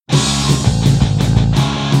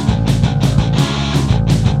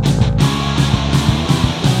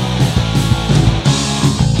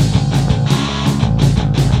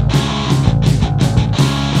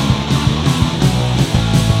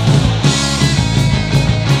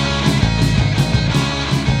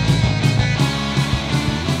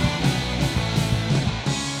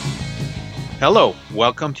Hello,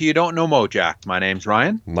 welcome to You Don't Know Mojack. My name's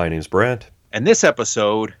Ryan. My name's Brant. And this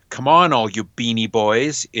episode, come on all you beanie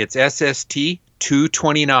boys, it's SST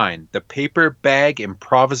 229, the Paper Bag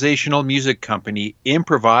Improvisational Music Company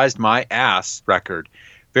Improvised My Ass record.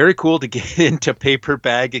 Very cool to get into Paper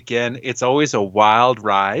Bag again. It's always a wild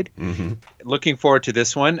ride. Mm-hmm. Looking forward to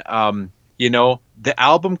this one. The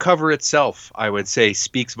album cover itself, I would say,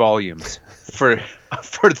 speaks volumes for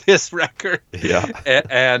this record. Yeah.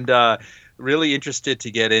 And really interested to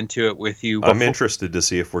get into it with you. I'm interested to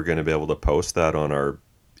see if we're going to be able to post that on our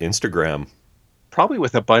Instagram. Probably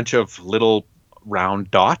with a bunch of little round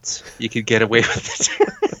dots. You could get away with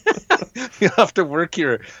it. You'll have to work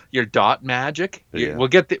your dot magic. Yeah. We'll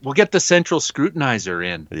get the central scrutinizer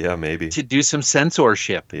in. Yeah, maybe. To do some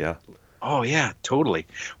censorship. Yeah. Oh, yeah, totally.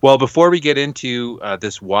 Well, before we get into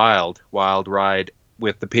this wild ride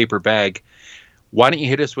with the Paper Bag, why don't you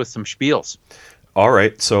hit us with some spiels? All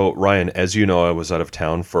right. So, Ryan, as you know, I was out of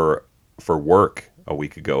town for work a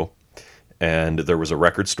week ago, and there was a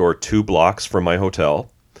record store 2 blocks from my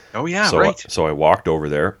hotel. Oh, yeah, so, right. So I walked over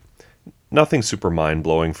there. Nothing super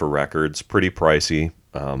mind-blowing for records. Pretty pricey.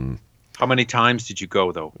 How many times did you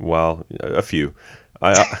go, though? Well, a few.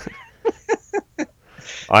 I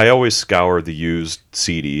always scour the used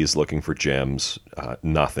CDs looking for gems.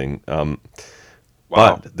 Nothing.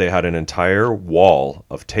 Wow. But they had an entire wall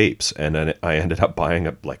of tapes, and then I ended up buying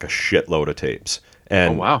a shitload of tapes.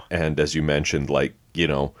 And, oh, wow. And as you mentioned, I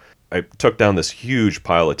took down this huge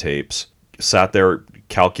pile of tapes, sat there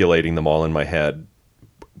calculating them all in my head,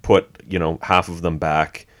 put, half of them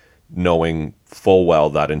back, knowing full well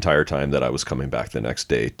that entire time that I was coming back the next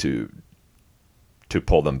day to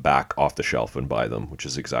pull them back off the shelf and buy them, which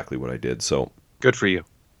is exactly what I did. So good for you.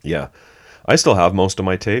 Yeah. I still have most of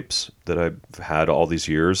my tapes that I've had all these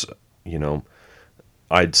years.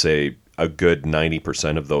 I'd say a good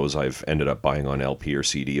 90% of those I've ended up buying on LP or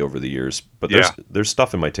CD over the years. But there's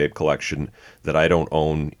stuff in my tape collection that I don't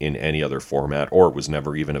own in any other format, or was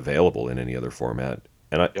never even available in any other format.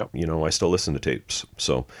 And I still listen to tapes.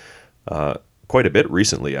 So quite a bit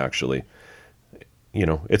recently, actually.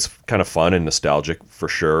 It's kind of fun and nostalgic for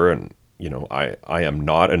sure. And I am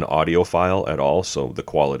not an audiophile at all, so the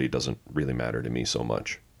quality doesn't really matter to me so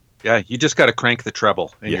much. Yeah, you just got to crank the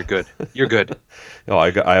treble, and you're good. You're good. No,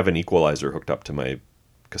 I have an equalizer hooked up to my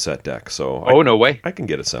cassette deck, so no way, I can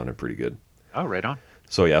get it sounding pretty good. Oh, right on.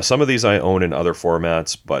 So yeah, some of these I own in other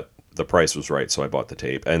formats, but the price was right, so I bought the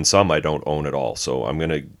tape. And some I don't own at all, so I'm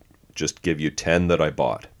gonna just give you 10 that I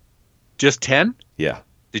bought. Just 10? Yeah.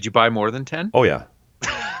 Did you buy more than 10? Oh yeah.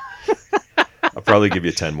 I'll probably give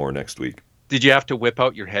you 10 more next week. Did you have to whip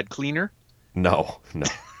out your head cleaner? No.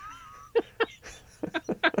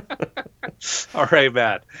 All right,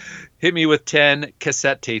 Matt. Hit me with 10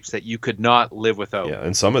 cassette tapes that you could not live without. Yeah,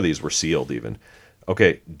 and some of these were sealed even.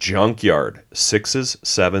 Okay, Junkyard, 6s,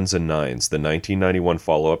 7s, and 9s, the 1991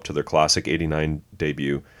 follow-up to their classic 89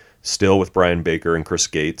 debut, still with Brian Baker and Chris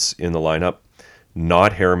Gates in the lineup.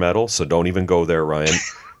 Not hair metal, so don't even go there, Ryan.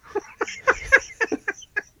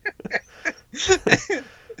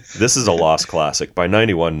 This is a lost classic. By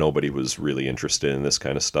 91, nobody was really interested in this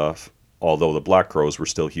kind of stuff, although the Black Crowes were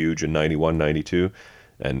still huge in 91, 92,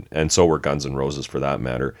 and so were Guns N' Roses for that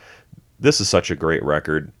matter. This is such a great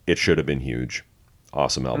record. It should have been huge.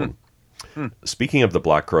 Awesome album. Speaking of the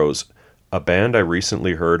Black Crowes, a band I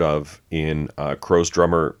recently heard of in Crowes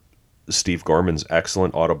drummer Steve Gorman's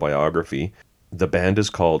excellent autobiography. The band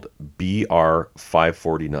is called BR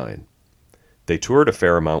 549. They toured a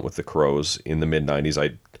fair amount with the Crowes in the mid-90s.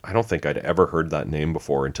 I don't think I'd ever heard that name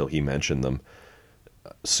before until he mentioned them.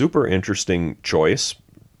 Super interesting choice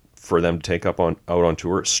for them to take out on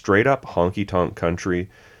tour. Straight up honky-tonk country,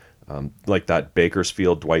 like that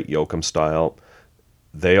Bakersfield Dwight Yoakam style.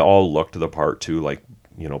 They all looked the part too, like,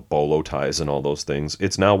 bolo ties and all those things.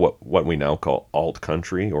 It's now what we now call alt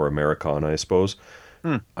country or Americana, I suppose.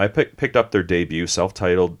 I picked up their debut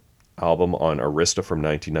self-titled album on Arista from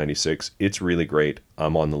 1996. It's really great.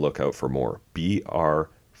 I'm on the lookout for more. BR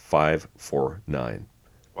 549.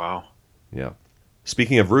 Wow. Yeah.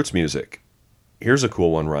 Speaking of roots music, here's a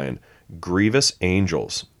cool one, Ryan. Grievous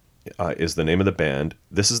Angels is the name of the band.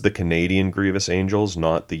 This is the Canadian Grievous Angels,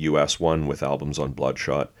 not the US one with albums on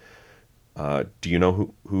Bloodshot. Do you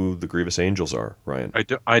know who the Grievous Angels are, Ryan?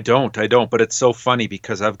 I don't, but it's so funny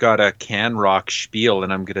because I've got a Can Rock spiel,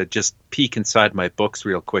 and I'm going to just peek inside my books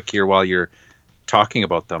real quick here while you're talking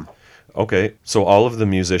about them. Okay, so all of the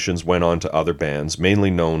musicians went on to other bands,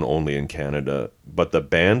 mainly known only in Canada, but the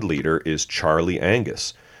band leader is Charlie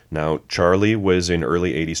Angus. Now, Charlie was in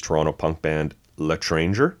early 80s Toronto punk band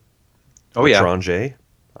L'Étranger. Oh, yeah. L'Étranger.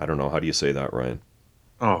 I don't know. How do you say that, Ryan?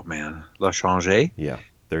 Oh man, La Change Yeah,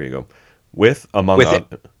 there you go. With among with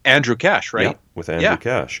other, Andrew Cash, yeah, right? with Andrew Yeah,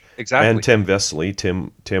 Cash and exactly. Tim Vesley.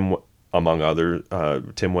 Tim among other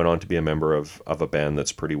Tim went on to be a member of a band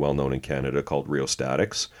that's pretty well known in Canada called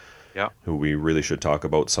Rheostatics, Yeah. who we really should talk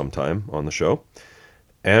about sometime on the show.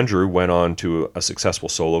 Andrew went on to a successful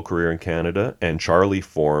solo career in Canada, and Charlie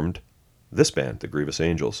formed this band, the Grievous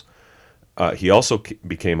Angels. He also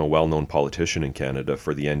became a well known politician in Canada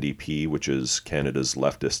for the NDP, which is Canada's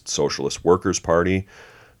leftist socialist workers' party,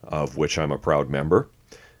 of which I'm a proud member.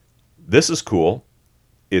 This is cool.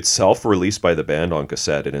 It's self released by the band on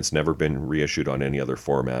cassette, and it's never been reissued on any other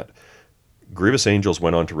format. Grievous Angels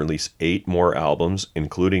went on to release 8 more albums,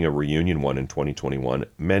 including a reunion one in 2021,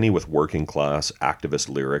 many with working class activist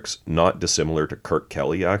lyrics, not dissimilar to Kirk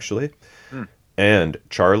Kelly, actually. Hmm. And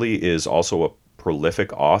Charlie is also a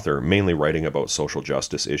prolific author, mainly writing about social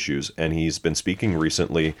justice issues, and he's been speaking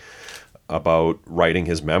recently about writing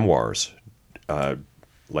his memoirs, uh,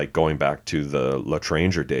 like going back to the La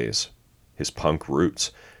Tranger days, his punk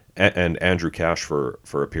roots. And Andrew Cash, for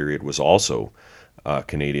a period, was also a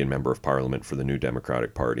Canadian member of parliament for the New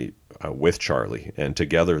Democratic Party with Charlie, and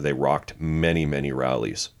together they rocked many, many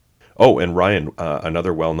rallies. Oh, and Ryan,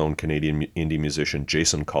 another well-known Canadian indie musician,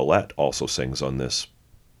 Jason Collette, also sings on this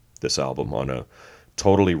album on a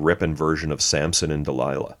totally rippin' version of Samson and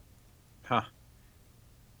Delilah. Huh.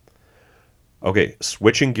 Okay,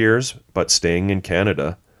 switching gears, but staying in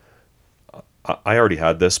Canada. I already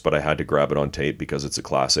had this, but I had to grab it on tape because it's a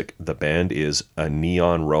classic. The band is A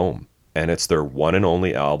Neon Rome, and it's their one and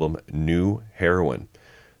only album, New Heroin.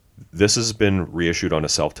 This has been reissued on a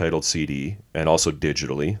self-titled CD and also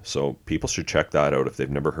digitally, so people should check that out if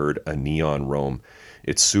they've never heard A Neon Rome.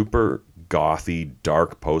 It's super gothy,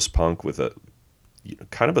 dark post-punk with a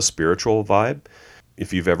kind of a spiritual vibe.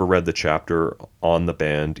 If you've ever read the chapter on the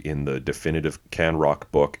band in the definitive Can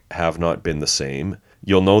Rock book, Have Not Been the Same,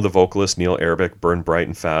 you'll know the vocalist Neil Erbic burned bright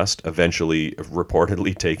and fast, eventually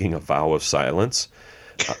reportedly taking a vow of silence.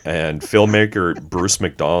 And filmmaker Bruce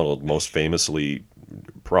McDonald, most famously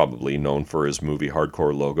probably known for his movie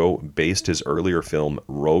Hardcore Logo, based his earlier film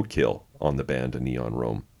Roadkill on the band A Neon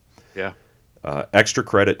Rome. Yeah. Extra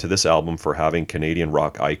credit to this album for having Canadian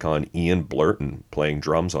rock icon Ian Blurton playing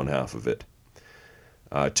drums on half of it.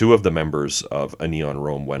 2 of the members of A Neon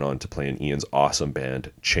Rome went on to play in Ian's awesome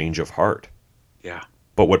band Change of Heart. Yeah.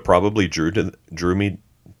 But what probably drew me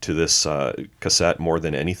to this cassette more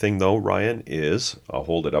than anything, though, Ryan, is I'll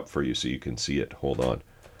hold it up for you so you can see it. Hold on.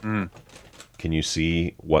 Mm. Can you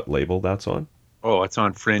see what label that's on? Oh, it's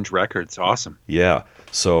on Fringe Records. Awesome. Yeah.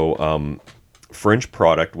 So Fringe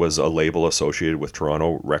Product was a label associated with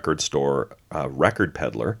Toronto record store Record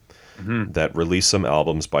Peddler that released some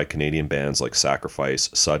albums by Canadian bands like Sacrifice,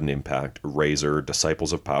 Sudden Impact, Razor,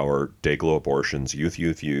 Disciples of Power, Dayglow Abortions, Youth,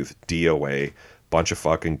 Youth, Youth, DOA, bunch of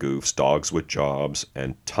fucking goofs, Dogs with Jobs,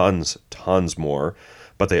 and tons more.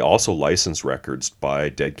 But they also licensed records by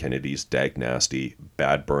Dead Kennedys, Dag Nasty,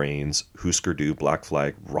 Bad Brains, Husker Du, Black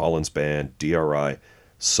Flag, Rollins Band, DRI,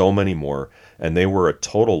 so many more. And they were a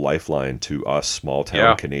total lifeline to us small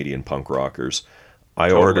town Canadian punk rockers.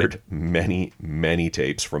 I ordered many, many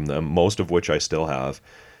tapes from them, most of which I still have.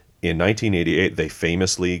 In 1988, they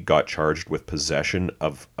famously got charged with possession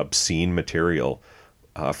of obscene material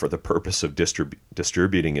for the purpose of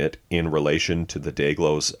distributing it in relation to the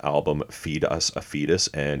Dayglow's album Feed Us a Fetus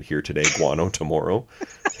and Here Today, Guano Tomorrow.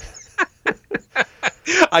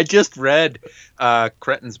 I just read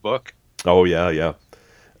Cretin's book. Oh, yeah.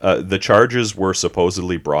 The charges were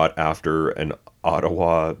supposedly brought after an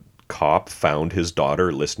Ottawa cop found his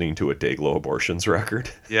daughter listening to a Dayglow Abortions record.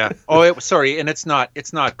 Yeah. Oh, sorry, and it's not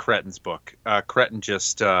Cretin's book. Cretin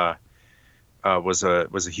just was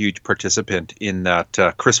a huge participant in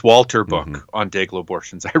that Chris Walter book on Dayglow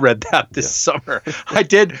Abortions. I read that this summer. I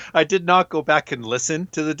did not go back and listen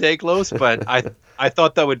to the Dayglows, but I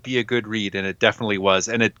thought that would be a good read, and it definitely was.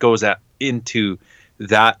 And it goes into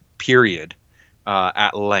that period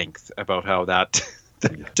at length about how that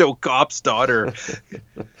the cop's daughter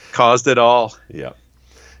caused it all.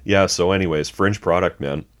 Yeah. So anyways, Fringe Product,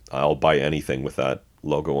 man. I'll buy anything with that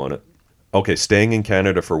logo on it. Okay, staying in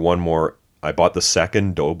Canada for one more. I bought the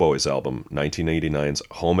second Doughboys album, 1989's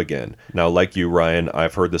Home Again. Now, like you, Ryan,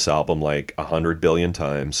 I've heard this album like 100 billion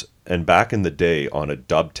times. And back in the day on a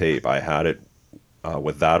dub tape, I had it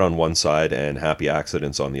with that on one side and Happy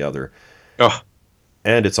Accidents on the other. Oh.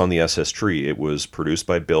 And it's on the SS Tree. It was produced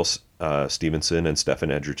by Bill Stevenson and Stephen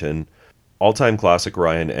Edgerton. All-time classic,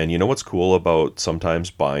 Ryan. And you know what's cool about sometimes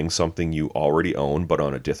buying something you already own but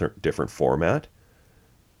on a different format?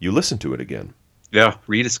 You listen to it again. Yeah,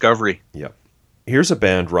 rediscovery. Yep. Here's a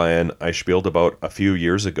band, Ryan, I spieled about a few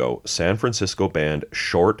years ago. San Francisco band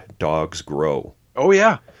Short Dogs Grow. Oh,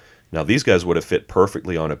 yeah. Now, these guys would have fit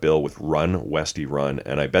perfectly on a bill with Run, Westy Run,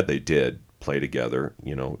 and I bet they did play together,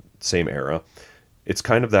 same era. It's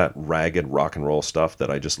kind of that ragged rock and roll stuff that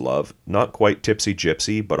I just love. Not quite tipsy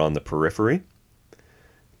gypsy, but on the periphery.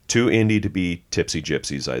 Too indie to be tipsy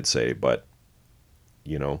gypsies, I'd say, but,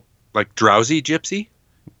 Like drowsy gypsy?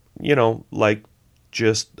 like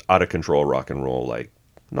just out of control rock and roll, like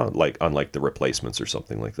not like unlike the Replacements or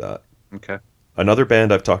something like that. Okay. Another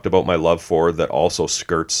band I've talked about my love for that also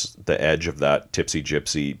skirts the edge of that tipsy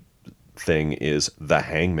gypsy thing is The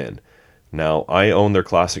Hangmen. Now, I own their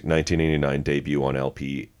classic 1989 debut on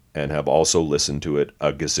LP and have also listened to it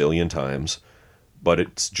a gazillion times, but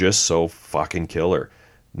it's just so fucking killer.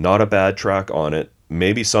 Not a bad track on it.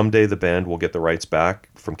 Maybe someday the band will get the rights back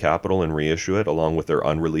from Capitol and reissue it along with their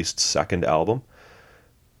unreleased second album.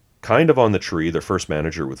 Kind of on the tree, their first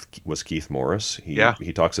manager was Keith Morris.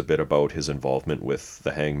 He talks a bit about his involvement with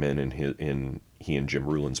the Hangmen in he and Jim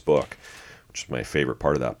Rulin's book, which is my favorite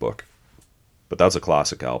part of that book. But that's a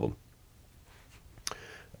classic album.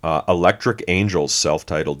 Electric Angels,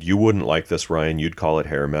 self-titled. You wouldn't like this, Ryan. You'd call it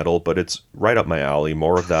hair metal, but it's right up my alley.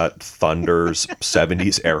 More of that Thunders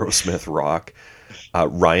 70s Aerosmith rock.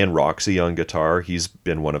 Ryan Roxy on guitar. He's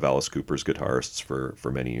been one of Alice Cooper's guitarists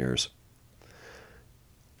for many years.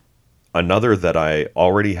 Another that I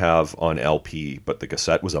already have on LP, but the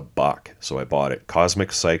cassette was $1, so I bought it.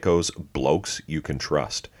 Cosmic Psycho's Blokes You Can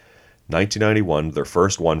Trust. 1991, their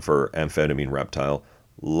first one for Amphetamine Reptile.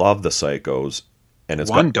 Love the Psychos. And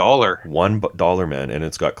it's $1. $1, man. And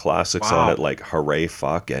it's got classics on it like Hooray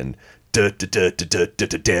Fuck and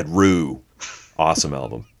Dead Roo. Awesome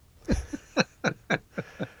album.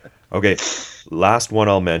 Okay, last one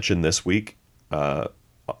I'll mention this week.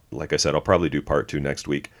 Like I said, I'll probably do part 2 next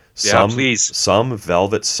week. Please. Some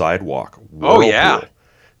Velvet Sidewalk. Whirlpool, Oh, yeah.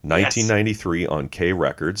 1993 on K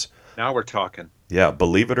Records. Now we're talking. Yeah,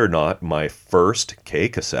 believe it or not, my first K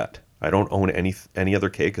cassette. I don't own any other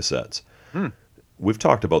K cassettes. We've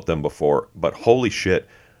talked about them before, but holy shit,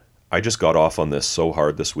 I just got off on this so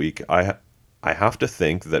hard this week. I have to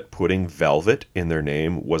think that putting Velvet in their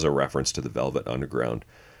name was a reference to the Velvet Underground.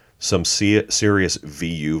 Some serious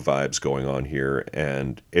VU vibes going on here,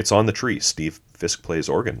 and it's on the tree. Steve Fisk plays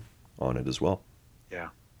organ on it as well. Yeah,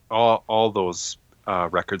 all those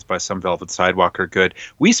records by Some Velvet Sidewalk are good.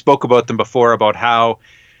 We spoke about them before, about how,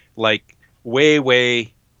 like,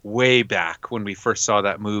 way back when we first saw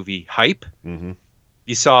that movie, Hype,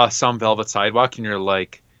 you saw Some Velvet Sidewalk, and you're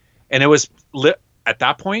like, and it was at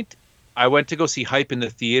that point, I went to go see Hype in the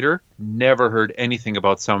theater, never heard anything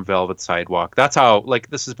about Some Velvet Sidewalk. That's how, like,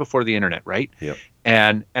 this is before the internet, right? Yep.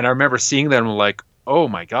 And I remember seeing them like, oh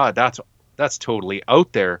my God, that's totally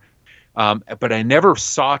out there. But I never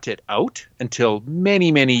sought it out until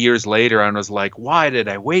many, many years later. And was like, why did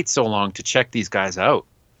I wait so long to check these guys out?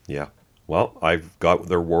 Yeah. Well, I've got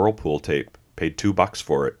their Whirlpool tape, paid $2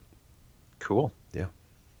 for it. Cool. Yeah.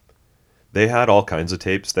 They had all kinds of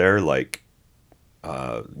tapes there, like,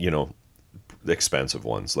 the expensive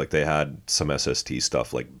ones. Like they had some SST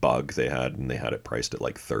stuff like Bug they had it priced at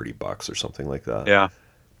like $30 or something like that. Yeah.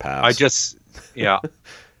 Pass.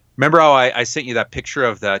 Remember how I sent you that picture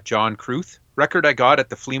of that John Cruth record I got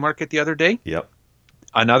at the flea market the other day? Yep.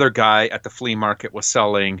 Another guy at the flea market was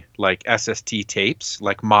selling like SST tapes,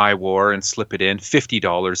 like My War and Slip It In,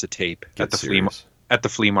 $50 a tape at the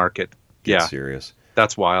flea market. Get serious.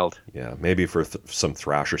 That's wild. Yeah, maybe for some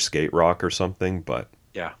thrash or skate rock or something, but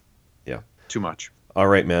yeah. Too much. All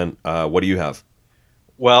right, man. What do you have?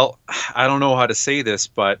 Well, I don't know how to say this,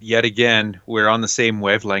 but yet again, we're on the same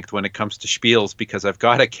wavelength when it comes to spiels, because I've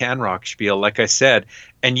got a Can Rock spiel, like I said,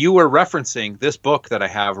 and you were referencing this book that I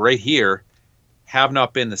have right here, Have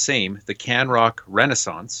Not Been the Same, the Can Rock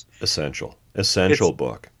Renaissance. Essential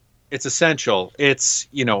book. It's essential. It's,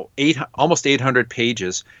 almost 800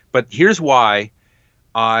 pages, but here's why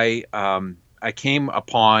I came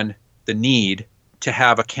upon the need to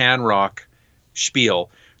have a Can Rock spiel.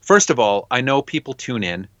 First of all, I know people tune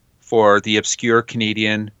in for the obscure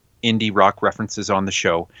Canadian indie rock references on the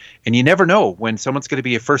show, and you never know when someone's going to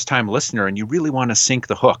be a first-time listener and you really want to sink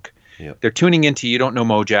the hook. Yep. They're tuning into You Don't Know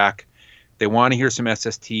Mojack. They want to hear some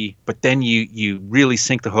SST, but then you really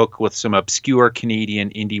sink the hook with some obscure Canadian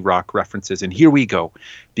indie rock references. And here we go,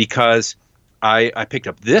 because I picked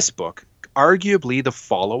up this book, arguably the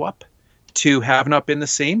follow-up to Have Not Been the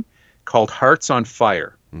Same, called Hearts on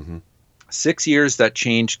Fire. 6 years that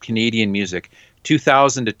changed Canadian music,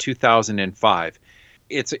 2000 to 2005.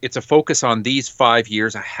 It's a focus on these 5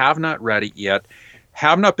 years. I have not read it yet.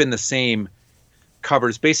 Have Not Been the Same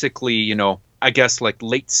covers basically, I guess, like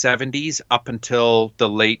late 70s up until the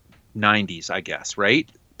late 90s, I guess, right?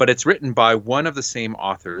 But it's written by one of the same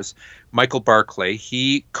authors, Michael Barclay.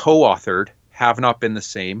 He co-authored Have Not Been the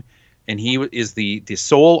Same, and he is the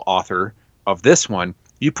sole author of this one.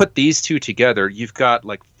 You put these two together, you've got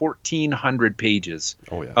like 1,400 pages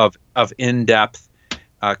Oh yeah. of in-depth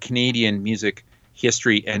Canadian music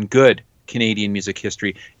history and good Canadian music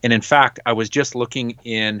history. And in fact, I was just looking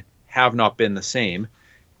in Have Not Been the Same,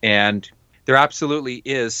 and there absolutely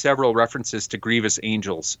is several references to Grievous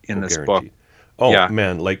Angels in this book. Guaranteed. Oh Yeah,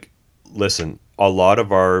 man, like listen, a lot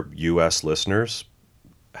of our US listeners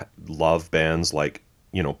love bands like,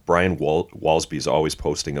 Brian Walsby's always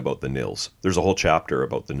posting about the Nils. There's a whole chapter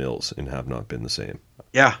about the Nils in Have Not Been the Same.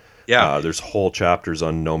 yeah, yeah, There's whole chapters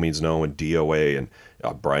on No Means No and DOA, and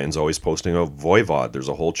Brian's always posting about Voivod. There's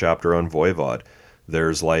a whole chapter on Voivod.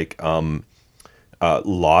 There's like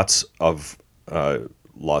lots of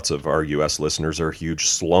our U.S. listeners are huge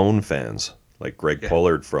Sloan fans, like Greg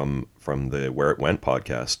Pollard from the Where It Went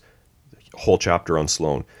podcast. Whole chapter on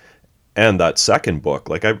Sloan. And that second book,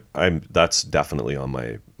 like I'm that's definitely on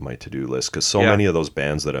my to-do list, because so many of those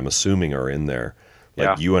bands that I'm assuming are in there,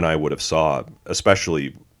 like you and I would have saw,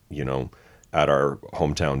 especially, at our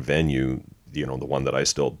hometown venue, the one that I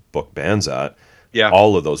still book bands at. yeah.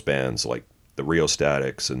 All of those bands, like the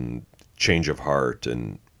Rheostatics and Change of Heart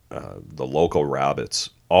and the Local Rabbits,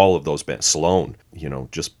 all of those bands, Sloan,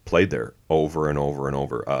 just played there over and over and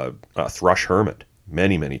over. Thrush Hermit,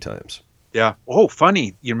 many, many times. Yeah. Oh,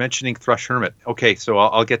 funny. You're mentioning Thrush Hermit. Okay, so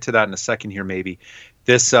I'll get to that in a second here, maybe.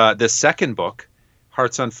 This second book,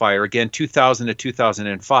 Hearts on Fire, again, 2000 to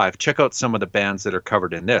 2005. Check out some of the bands that are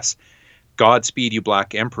covered in this. Godspeed You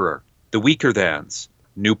Black Emperor, The Weaker Thans,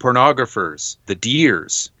 New Pornographers, The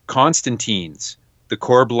Deers, Constantines, the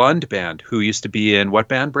Corb Lund Band, who used to be in what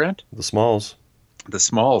band, Brent? The Smalls. The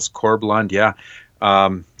Smalls, Corb Lund, yeah.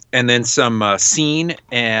 And then some scene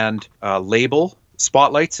and label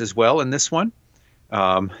spotlights as well in this one.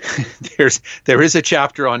 There is a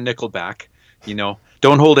chapter on Nickelback.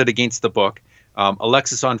 Don't hold it against the book.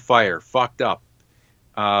 Alexis on Fire, Fucked Up.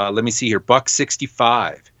 Let me see here. Buck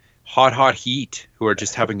 65, Hot Heat, who are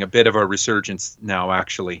just having a bit of a resurgence now,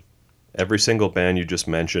 actually. Every single band you just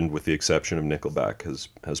mentioned, with the exception of Nickelback,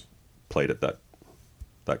 has played at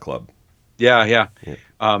that club. Yeah.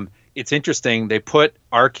 It's interesting. They put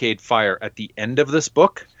Arcade Fire at the end of this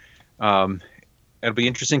book. It'll be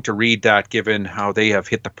interesting to read that, given how they have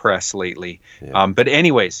hit the press lately. Yeah. But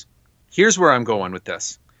anyways, here's where I'm going with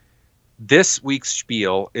this. This week's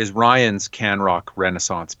spiel is Ryan's Can Rock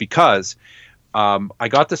Renaissance, because I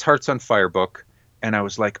got this Hearts on Fire book, and I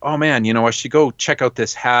was like, oh man, I should go check out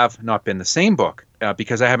this Have Not Been the Same book,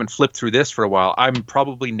 because I haven't flipped through this for a while. I'm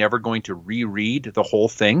probably never going to reread the whole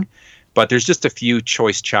thing, but there's just a few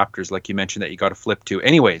choice chapters, like you mentioned, that you got to flip to.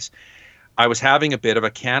 Anyways, I was having a bit of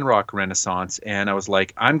a Can Rock Renaissance, and I was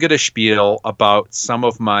like, I'm going to spiel about some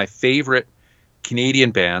of my favorite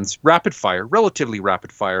Canadian bands, relatively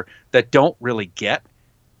rapid fire, that don't really get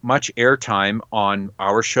much airtime on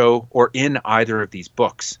our show or in either of these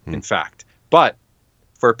books, in fact. But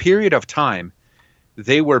for a period of time,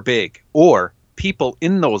 they were big, or people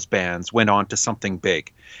in those bands went on to something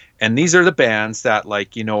big. And these are the bands that,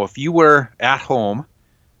 like, if you were at home,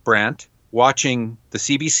 Brant, watching the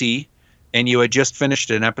CBC, and you had just finished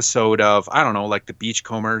an episode of, I don't know, like the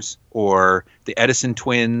Beachcombers or the Edison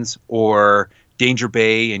Twins or Danger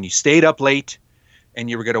Bay, and you stayed up late and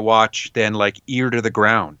you were going to watch then like Ear to the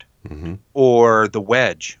Ground, or The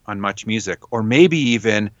Wedge on Much Music, or maybe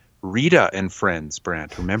even Rita and Friends,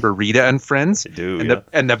 Brant. Remember Rita and Friends? I do,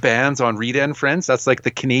 and the bands on Rita and Friends? That's like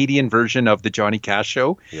the Canadian version of the Johnny Cash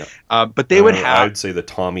show. Yeah. But they would have... I'd say the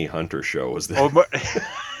Tommy Hunter show was the...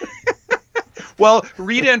 Well,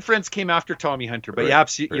 Rita and Friends came after Tommy Hunter, but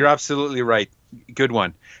right. You're absolutely right. Good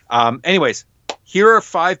one. Anyways, here are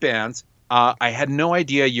 5 bands. I had no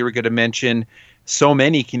idea you were going to mention so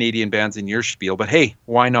many Canadian bands in your spiel, but hey,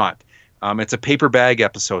 why not? It's a paper bag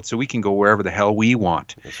episode, so we can go wherever the hell we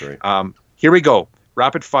want. That's right. Here we go.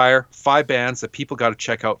 Rapid fire, 5 bands that people got to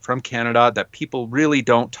check out from Canada that people really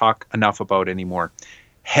don't talk enough about anymore.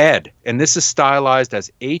 Head, and this is stylized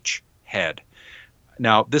as H Head.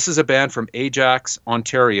 Now, this is a band from Ajax,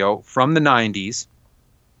 Ontario, from the 90s.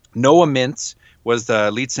 Noah Mintz was the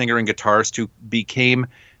lead singer and guitarist, who became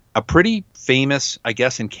a pretty famous, I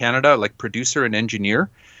guess, in Canada, like producer and engineer.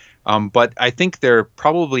 But I think they're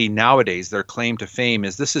probably nowadays, their claim to fame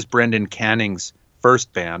is this is Brendan Canning's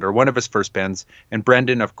first band, or one of his first bands. And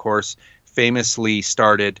Brendan, of course, famously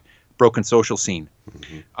started Broken Social Scene.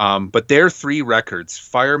 But their 3 records,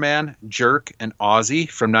 Fireman, Jerk, and Aussie,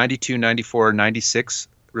 from 92, 94, 96,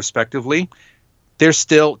 respectively, They're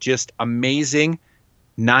still just amazing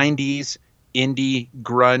 90s indie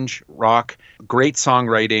grunge rock, great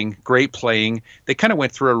songwriting, great playing. They kind of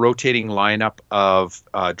went through a rotating lineup of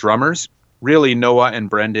drummers. Really, Noah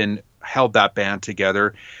and Brendan held that band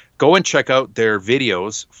together. Go and check out their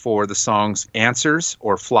videos for the songs Answers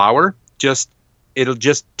or Flower. It'll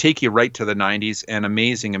just take you right to the 90s, and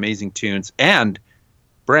amazing, amazing tunes. And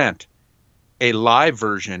Brent, a live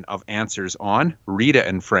version of Answers on Rita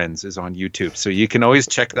and Friends is on YouTube, so you can always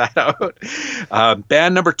check that out.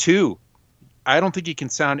 Band number 2, I don't think you can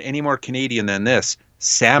sound any more Canadian than this.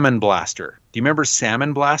 Salmon Blaster. Do you remember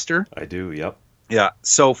Salmon Blaster? I do, yep. Yeah.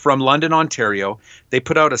 So from London, Ontario, they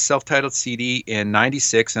put out a self-titled CD in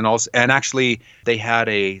 96, and actually they had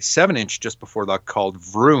a 7-inch just before that called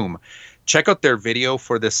Vroom. Check out their video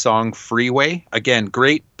for this song Freeway. Again,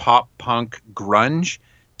 great pop punk grunge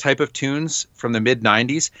type of tunes from the mid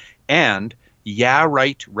 90s. And Yeah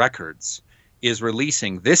Right Records is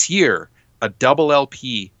releasing this year a double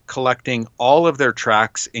LP collecting all of their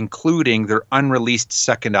tracks, including their unreleased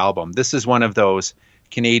second album. This is one of those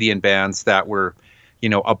Canadian bands that were,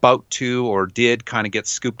 about to or did kind of get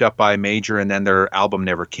scooped up by a major, and then their album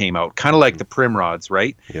never came out. Kind of like the Primrods,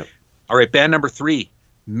 right? Yep. All right, band number 3,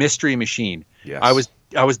 Mystery Machine. Yes.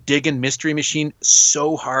 I was digging Mystery Machine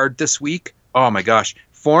so hard this week. Oh my gosh.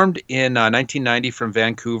 Formed in 1990 from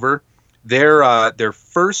Vancouver. Their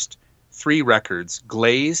first 3 records,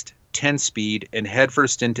 Glazed, 10 Speed, and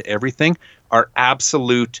Headfirst Into Everything, are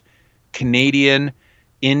absolute Canadian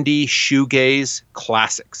indie shoegaze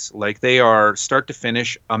classics. Like, they are start to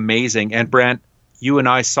finish amazing. And Brent, you and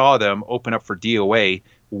I saw them open up for DOA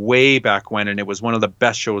way back when, and it was one of the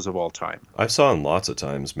best shows of all time. I saw them lots of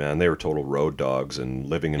times, man. They were total road dogs, and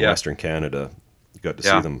living in Western Canada, you got to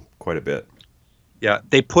see them quite a bit. Yeah,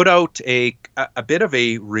 they put out a bit of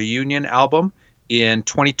a reunion album in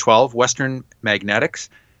 2012, Western Magnetics.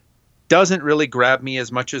 Doesn't really grab me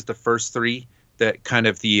as much as the first 3, that kind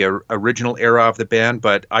of the original era of the band,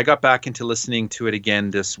 but I got back into listening to it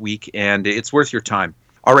again this week, and it's worth your time.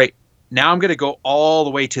 All right, now I'm going to go all the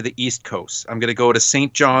way to the East Coast. I'm going to go to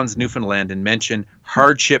St. John's, Newfoundland, and mention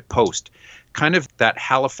Hardship Post. Kind of that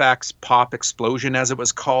Halifax pop explosion, as it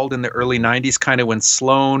was called in the early 90s, kind of when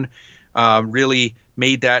Sloan really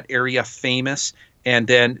made that area famous. And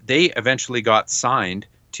then they eventually got signed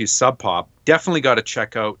to Sub Pop. Definitely got to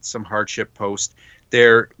check out some Hardship Post.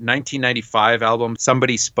 Their 1995 album,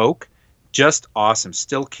 Somebody Spoke, just awesome.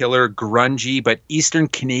 Still killer, grungy, but Eastern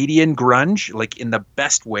Canadian grunge, like in the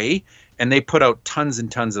best way. And they put out tons and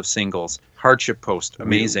tons of singles. Hardship Post,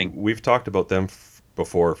 amazing. We've talked about them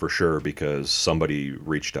before for sure, because somebody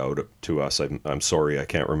reached out to us. I'm sorry, I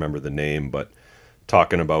can't remember the name, but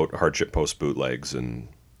talking about Hardship Post bootlegs and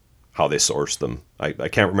how they sourced them. I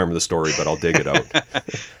can't remember the story, but I'll dig it out.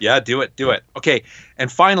 Yeah, do it. Okay, and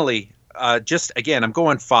finally, just again, I'm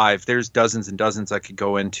going 5. There's dozens and dozens I could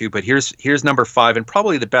go into, but here's number 5, and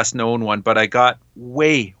probably the best known one, but I got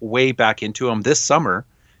way back into them this summer.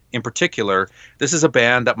 In particular, this is a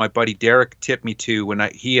band that my buddy Derek tipped me to when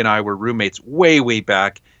he and I were roommates way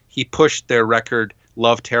back. He pushed their record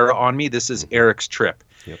Love Terra on me. This is Eric's Trip.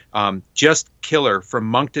 Yep. Just killer, from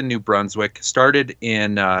Moncton, New Brunswick. Started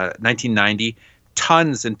in 1990.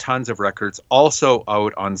 Tons and tons of records, also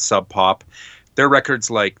out on Sub Pop. Their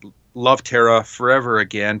records like Love Terra, Forever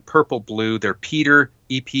Again, Purple Blue, their Peter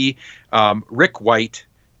EP, Rick White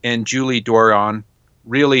and Julie Doron,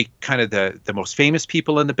 really kind of the most famous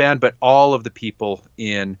people in the band, but all of the people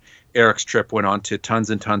in Eric's Trip went on to tons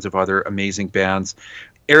and tons of other amazing bands.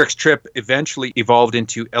 Eric's Trip eventually evolved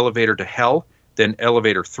into Elevator to Hell, then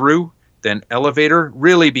Elevator Through, then Elevator,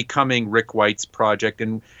 really becoming Rick White's project.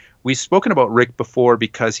 And we've spoken about Rick before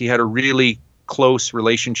because he had a really close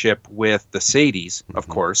relationship with the Sadies, of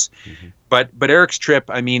course. Mm-hmm. But Eric's Trip,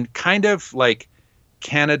 I mean, kind of like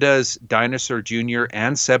Canada's Dinosaur Jr.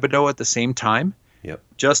 and Sebadoh at the same time. Yep.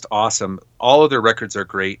 Just awesome. All of their records are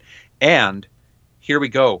great. And here we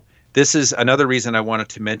go. This is another reason I wanted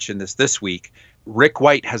to mention this week. Rick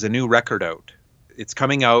White has a new record out. It's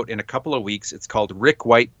coming out in a couple of weeks. It's called Rick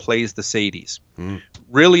White Plays the Sadies.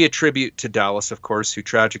 Really a tribute to Dallas, of course, who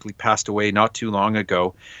tragically passed away not too long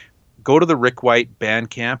ago. Go to the Rick White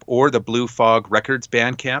Bandcamp or the Blue Fog Records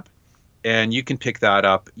Bandcamp, and you can pick that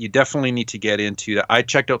up. You definitely need to get into that. I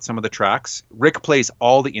checked out some of the tracks. Rick plays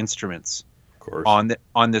all the instruments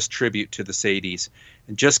on this tribute to the Sadies.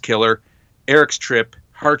 And just killer. Eric's Trip,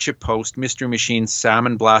 Hardship Post, Mystery Machine,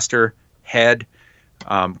 Salmon Blaster, Head.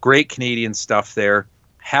 Great Canadian stuff there.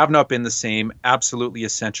 Have Not Been the Same, absolutely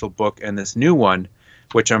essential book. And this new one,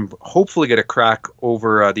 which I'm hopefully going to crack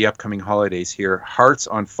over the upcoming holidays here, Hearts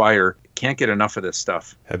on Fire. Can't get enough of this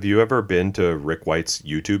stuff. Have you ever been to Rick White's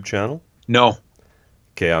YouTube channel? No.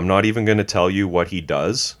 Okay, I'm not even going to tell you what he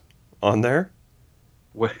does on there.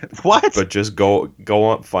 What? But just go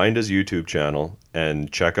on, find his YouTube channel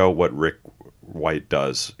and check out what Rick White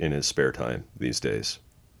does in his spare time these days.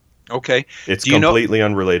 Okay. It's completely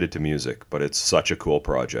unrelated to music, but it's such a cool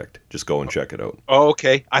project. Just go and check it out. Oh,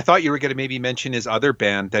 okay. I thought you were going to maybe mention his other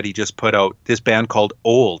band that he just put out. This band called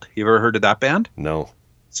Old. You ever heard of that band? No.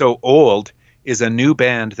 So Old is a new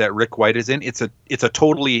band that Rick White is in. It's a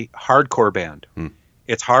totally hardcore band.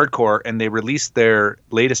 It's hardcore, and they released their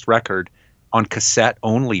latest record on cassette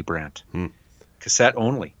only, Brent. Cassette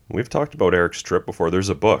only. We've talked about Eric's trip before. There's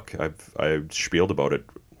a book. I've spieled about it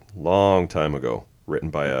long time ago, written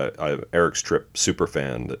by a Eric's Trip super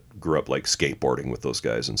fan that grew up like skateboarding with those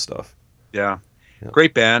guys and stuff. Yeah.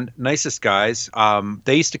 Great band, nicest guys.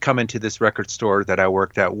 They used to come into this record store that I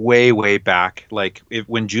worked at way back. Like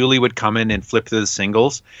when Julie would come in and flip through the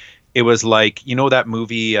singles, it was like, you know that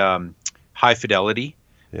movie High Fidelity,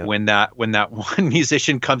 when that one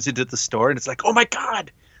musician comes into the store and it's like, oh my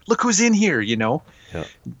God, look who's in here, you know. Yeah.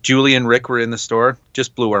 Julie and Rick were in the store,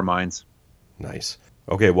 just blew our minds. Nice.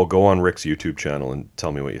 Okay, well, go on Rick's YouTube channel and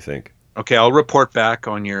tell me what you think. Okay, I'll report back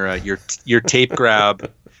on your tape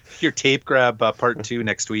grab. Your tape grab part 2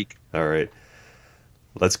 next week. All right.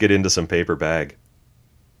 Let's get into some Paper Bag.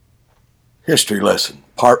 History lesson,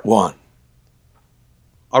 part 1.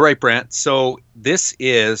 All right, Brent. So this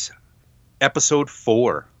is episode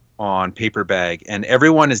 4 on Paper Bag, and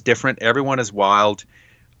everyone is different. Everyone is wild.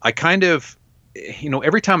 I kind of,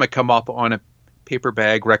 every time I come up on a Paper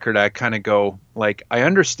Bag record, I kind of go, like, I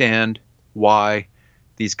understand why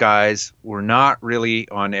these guys were not really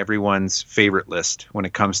on everyone's favorite list when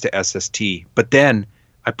it comes to SST. But then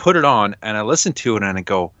I put it on and I listen to it and I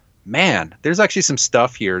go, man, there's actually some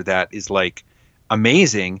stuff here that is like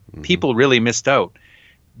amazing. Mm-hmm. People really missed out.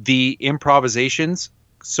 The improvisations,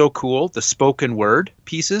 so cool. The spoken word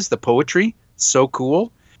pieces, the poetry, so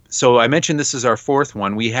cool. So I mentioned this is our 4th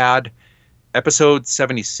one. We had episode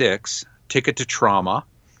 76, Ticket to Trauma.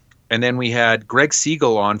 And then we had Greg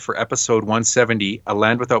Siegel on for episode 170, A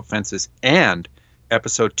Land Without Fences, and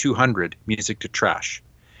episode 200, Music to Trash.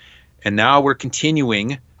 And now we're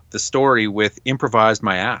continuing the story with Improvised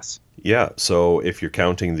My Ass. Yeah, so if you're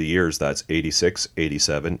counting the years, that's 86,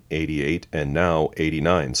 87, 88, and now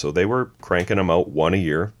 89. So they were cranking them out one a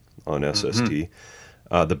year on SST.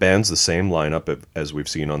 Mm-hmm. The band's the same lineup as we've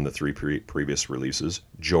seen on the 3 previous releases.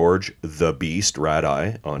 George the Beast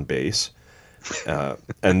Radeye on bass.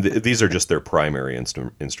 And these are just their primary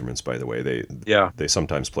instruments, by the way. They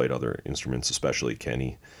sometimes played other instruments, especially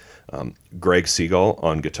Kenny. Greg Siegel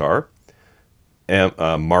on guitar.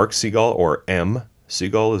 Mark Siegel, or M.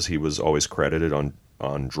 Siegel, as he was always credited, on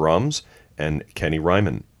drums. And Kenny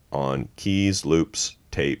Ryman on keys, loops,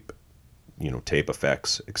 tape, tape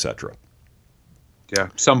effects, etc. Yeah,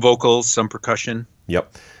 some vocals, some percussion.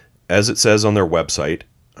 Yep. As it says on their website,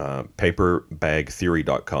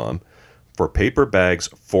 paperbagtheory.com, for Paper Bag's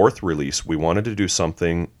 4th release, we wanted to do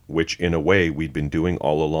something which, in a way, we'd been doing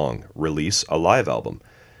all along, release a live album.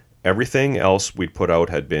 Everything else we'd put out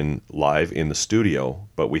had been live in the studio,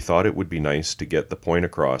 but we thought it would be nice to get the point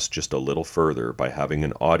across just a little further by having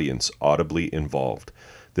an audience audibly involved.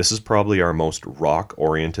 This is probably our most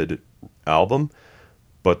rock-oriented album,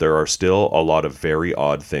 but there are still a lot of very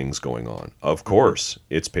odd things going on. Of course,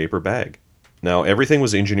 it's Paper Bag. Now, everything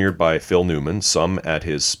was engineered by Phil Newman, some at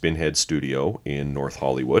his Spinhead studio in North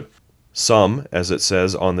Hollywood, some, as it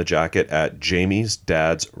says on the jacket, at Jamie's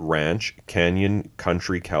dad's ranch, Canyon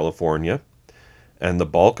Country, California, and the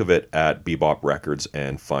bulk of it at Bebop Records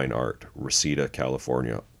and Fine Art, Reseda,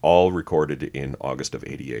 California, all recorded in August of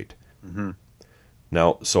 88. Mm-hmm.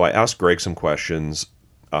 Now, so I asked Greg some questions.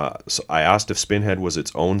 So I asked if Spinhead was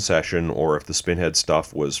its own session or if the Spinhead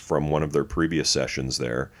stuff was from one of their previous sessions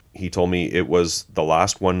there. He told me it was the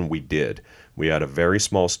last one we did. We had a very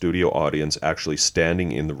small studio audience actually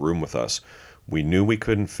standing in the room with us. We knew we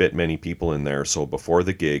couldn't fit many people in there, so before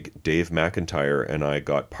the gig, Dave McIntyre and I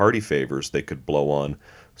got party favors they could blow on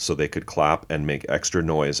so they could clap and make extra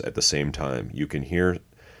noise at the same time. You can hear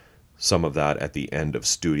some of that at the end of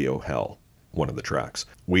Studio Hell, one of the tracks.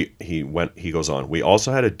 He goes on, we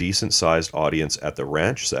also had a decent sized audience at the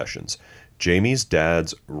ranch sessions. Jamie's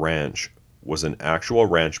dad's ranch was an actual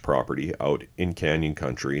ranch property out in Canyon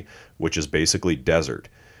Country, which is basically desert.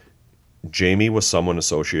 Jamie was someone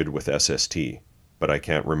associated with SST, but I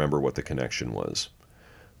can't remember what the connection was.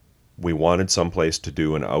 We wanted someplace to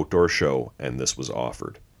do an outdoor show, and this was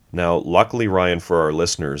offered. Now, luckily, Ryan, for our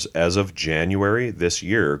listeners, as of January this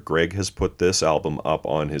year, Greg has put this album up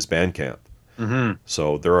on his Bandcamp. Mm-hmm.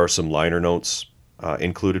 So there are some liner notes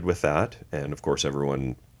included with that, and of course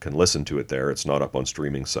everyone can listen to it there. It's not up on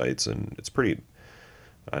streaming sites, and it's pretty.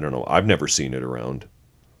 I don't know. I've never seen it around.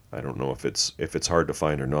 I don't know if it's hard to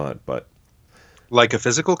find or not, but Like a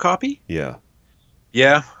physical copy? yeah,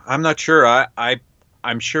 Yeah, I'm not sure.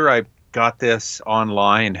 I'm sure I got this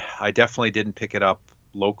online. I definitely didn't pick it up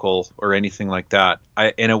local or anything like that.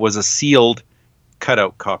 And it was a sealed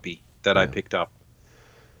cutout copy that I yeah, picked up.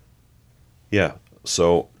 yeah.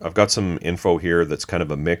 So I've got some info here that's kind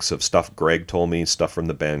of a mix of stuff Greg told me, stuff from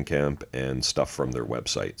the Bandcamp, and stuff from their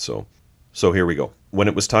website. So here we go. When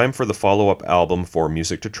it was time for the follow-up album for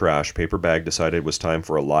Music to Trash, Paperbag decided it was time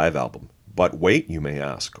for a live album. But wait, you may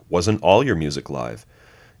ask, wasn't all your music live?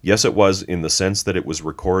 Yes, it was, in the sense that it was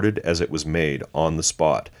recorded as it was made, on the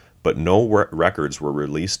spot, but no records were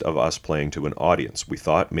released of us playing to an audience. We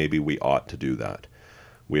thought maybe we ought to do that.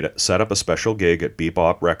 We'd set up a special gig at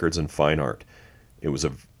Bebop Records and Fine Art. It was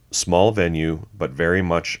a small venue, but very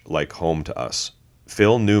much like home to us.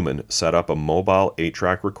 Phil Newman set up a mobile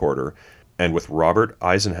 8-track recorder, and with Robert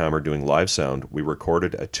Eisenhammer doing live sound, we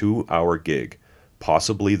recorded a 2-hour gig,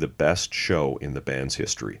 possibly the best show in the band's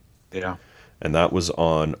history. Yeah. And that was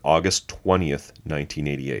on August 20th,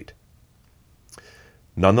 1988.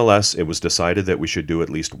 Nonetheless, it was decided that we should do at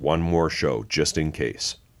least one more show, just in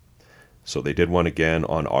case. So they did one again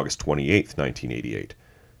on August 28th, 1988,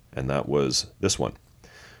 and that was this one.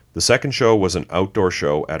 The second show was an outdoor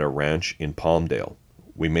show at a ranch in Palmdale.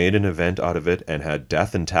 We made an event out of it and had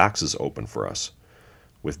Death and Taxes open for us,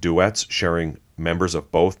 with duets sharing members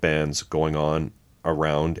of both bands going on,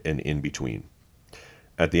 around, and in between.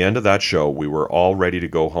 At the end of that show, we were all ready to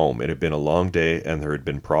go home. It had been a long day, and there had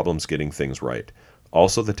been problems getting things right.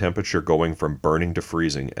 Also, the temperature going from burning to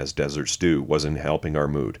freezing as Desert Stew wasn't helping our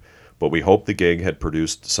mood, but we hoped the gig had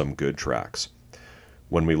produced some good tracks.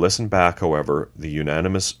 When we listened back, however, the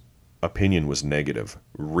unanimous opinion was negative,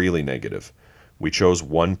 really negative. We chose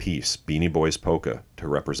one piece, Beanie Boys Polka, to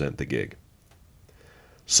represent the gig.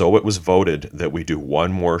 So it was voted that we do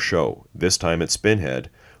one more show, this time at Spinhead,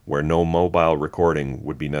 where no mobile recording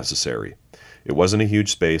would be necessary. It wasn't a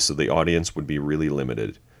huge space, so the audience would be really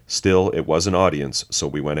limited. Still, it was an audience, so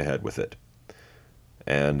we went ahead with it.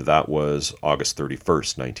 And that was August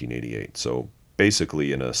 31st, 1988, so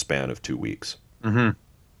basically in a span of 2 weeks. Mm-hmm.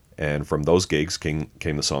 And from those gigs came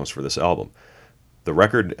the songs for this album. The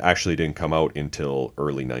record actually didn't come out until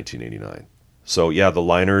early 1989. So yeah, the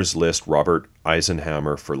liners list Robert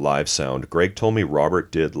Eisenhammer for live sound. Greg told me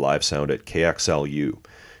Robert did live sound at KXLU.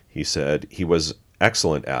 He said he was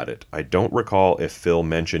excellent at it. I don't recall if Phil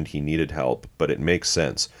mentioned he needed help, but it makes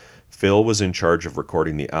sense. Phil was in charge of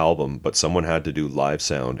recording the album, but someone had to do live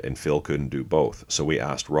sound, and Phil couldn't do both, so we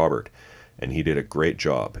asked Robert, and he did a great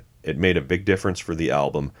job. It made a big difference for the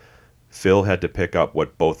album. Phil had to pick up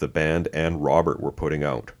what both the band and Robert were putting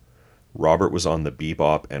out. Robert was on the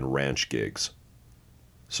Bebop and Ranch gigs.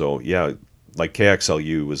 So yeah, like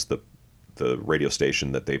KXLU was the radio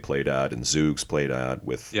station that they played at, and Zoogs played at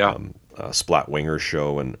with Splat Wingers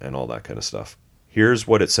show and all that kind of stuff. Here's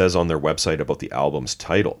what it says on their website about the album's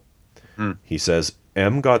title. He says,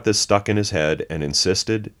 M got this stuck in his head and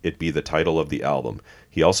insisted it be the title of the album.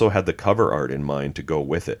 He also had the cover art in mind to go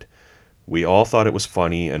with it. We all thought it was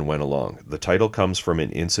funny and went along. The title comes from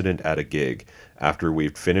an incident at a gig. After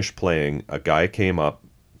we'd finished playing, a guy came up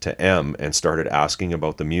to M and started asking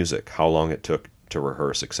about the music, how long it took to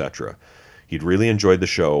rehearse, etc. He'd really enjoyed the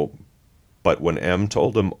show, but when M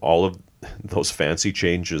told him all of those fancy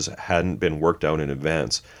changes hadn't been worked out in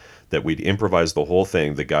advance, that we'd improvised the whole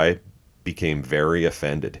thing, the guy became very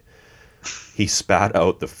offended. He spat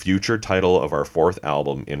out the future title of our fourth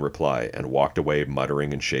album in reply and walked away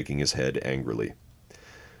muttering and shaking his head angrily.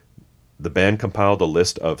 The band compiled a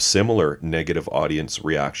list of similar negative audience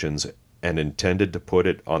reactions and intended to put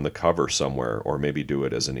it on the cover somewhere or maybe do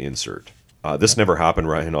it as an insert. This never happened,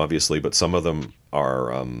 Ryan, obviously, but some of them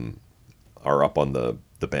are up on the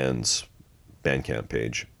band's Bandcamp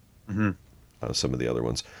page. Mm-hmm. Some of the other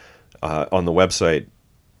ones. On the website,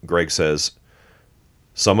 Greg says,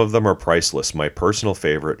 some of them are priceless. My personal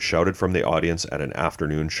favorite, shouted from the audience at an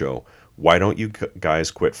afternoon show, why don't you guys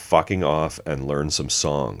quit fucking off and learn some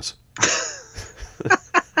songs?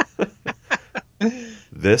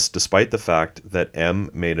 This, despite the fact that M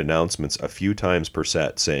made announcements a few times per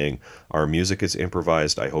set saying, our music is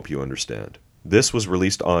improvised, I hope you understand. This was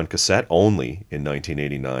released on cassette only in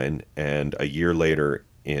 1989 and a year later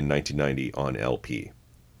in 1990 on LP.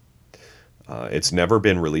 It's never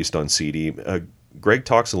been released on CD. Greg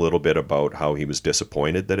talks a little bit about how he was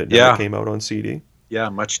disappointed that it never came out on CD. Yeah,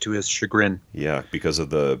 much to his chagrin. Yeah, because of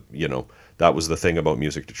that was the thing about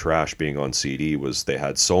Music to Trash being on CD, was they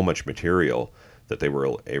had so much material that they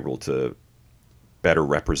were able to better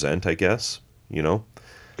represent, I guess,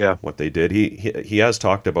 Yeah. what they did. He has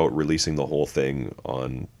talked about releasing the whole thing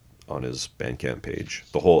on his Bandcamp page,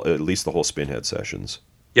 at least the whole Spinhead sessions.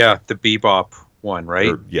 Yeah, the Bebop one,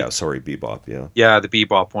 right? Bebop, yeah. Yeah, the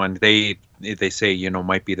Bebop one. They say,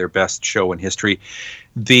 might be their best show in history.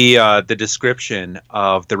 The description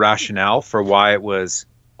of the rationale for why it was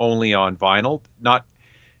only on vinyl,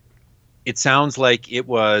 it sounds like it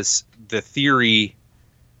was the theory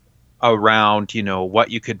around, what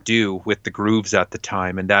you could do with the grooves at the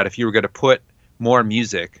time, and that if you were going to put more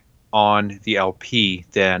music on the LP,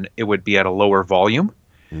 then it would be at a lower volume.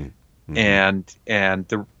 Mm-hmm. And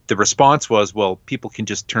the response was, well, people can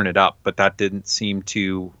just turn it up, but that didn't seem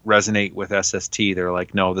to resonate with SST. They're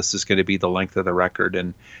like, no, this is going to be the length of the record,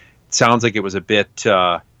 and it sounds like it was a bit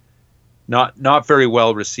not very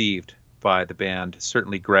well received by the band.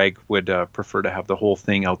 Certainly, Greg would prefer to have the whole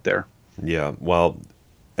thing out there. Yeah, well,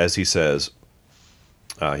 as he says,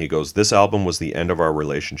 he goes, "This album was the end of our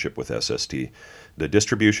relationship with SST. The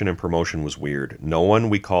distribution and promotion was weird. No one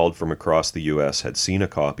we called from across the U.S. had seen a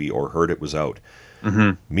copy or heard it was out.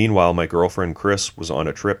 Mm-hmm. Meanwhile, my girlfriend Chris was on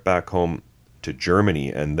a trip back home to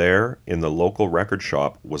Germany, and there, in the local record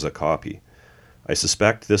shop, was a copy. I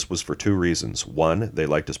suspect this was for two reasons. One, they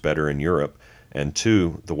liked us better in Europe, and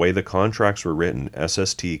two, the way the contracts were written,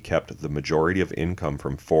 SST kept the majority of income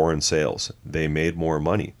from foreign sales. They made more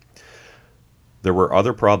money. There were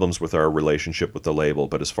other problems with our relationship with the label,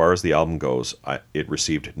 but as far as the album goes, it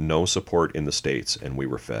received no support in the States, and we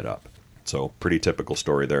were fed up." So, pretty typical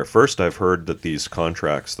story there. First, I've heard that these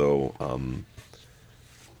contracts, though,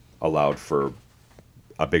 allowed for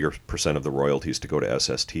a bigger percent of the royalties to go to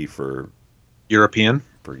SST for European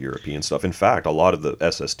stuff. In fact, a lot of the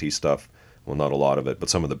SST stuff, well, not a lot of it, but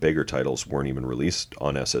some of the bigger titles weren't even released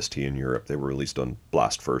on SST in Europe. They were released on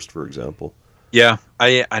Blast First, for example. Yeah,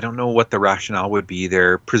 I don't know what the rationale would be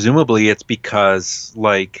there. Presumably it's because,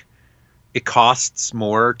 like, it costs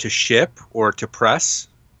more to ship or to press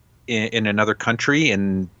in another country,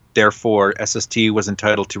 and therefore SST was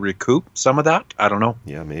entitled to recoup some of that. I don't know.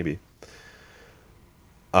 Yeah, maybe.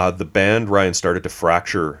 The band, Ryan, started to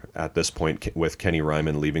fracture at this point with Kenny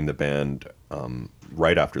Ryman leaving the band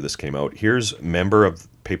right after this came out. Here's member of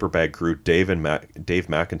Paper Bag crew Dave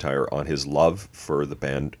McIntyre on his love for the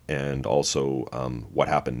band and also what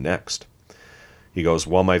happened next. He goes,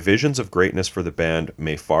 "While my visions of greatness for the band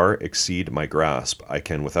may far exceed my grasp, I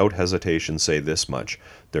can without hesitation say this much.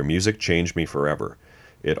 Their music changed me forever.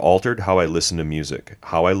 It altered how I listen to music,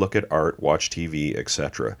 how I look at art, watch TV,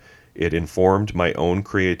 etc. It informed my own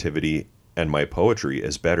creativity, and my poetry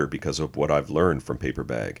is better because of what I've learned from Paper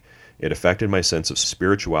Bag. It affected my sense of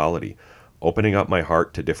spirituality, opening up my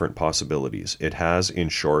heart to different possibilities. It has, in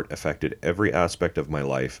short, affected every aspect of my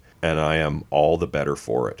life, and I am all the better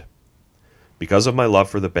for it. Because of my love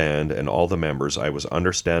for the band and all the members, I was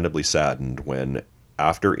understandably saddened when,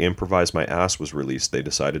 after Improvised My Ass was released, they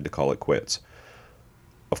decided to call it quits.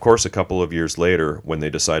 Of course, a couple of years later, when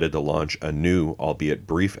they decided to launch a new, albeit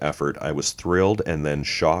brief effort, I was thrilled and then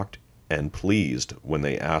shocked and pleased when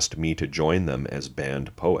they asked me to join them as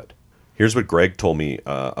band poet." Here's what Greg told me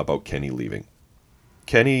about Kenny leaving.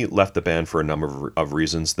 "Kenny left the band for a number of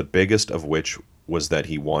reasons, the biggest of which was that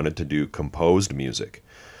he wanted to do composed music.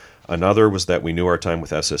 Another was that we knew our time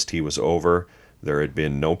with SST was over. There had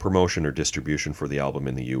been no promotion or distribution for the album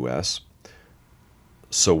in the US.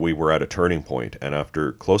 So we were at a turning point, and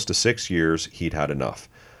after close to 6 years, he'd had enough.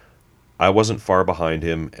 I wasn't far behind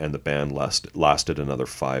him, and the band lasted another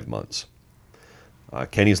 5 months."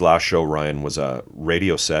 Kenny's last show, Ryan, was a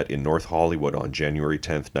radio set in North Hollywood on January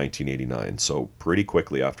 10th, 1989, so pretty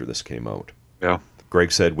quickly after this came out. Yeah.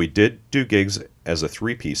 Greg said, "We did do gigs as a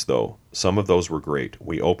three-piece, though. Some of those were great.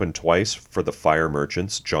 We opened twice for the Fire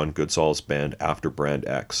Merchants, John Goodsall's band after Brand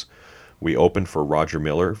X. We opened for Roger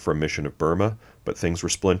Miller from Mission of Burma, but things were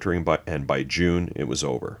splintering, and by June, it was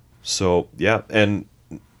over." So, yeah, and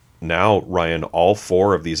now, Ryan, all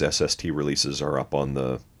 4 of these SST releases are up on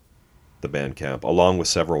the Bandcamp, along with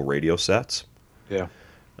several radio sets. Yeah.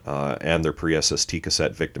 And their pre-SST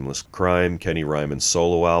cassette, Victimless Crime, Kenny Ryman's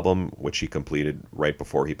solo album, which he completed right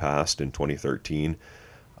before he passed in 2013,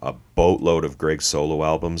 a boatload of Greg's solo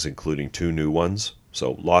albums, including 2 new ones.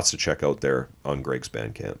 So lots to check out there on Greg's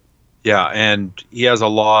Bandcamp. Yeah, and he has a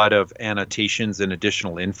lot of annotations and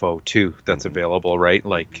additional info too that's available, right?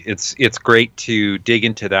 Like it's great to dig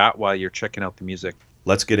into that while you're checking out the music.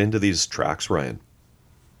 Let's get into these tracks, Ryan.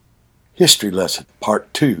 History Lesson,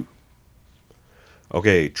 Part 2.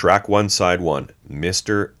 Okay, track 1, side 1.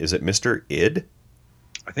 Is it Mr. Id?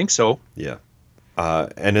 I think so. Yeah.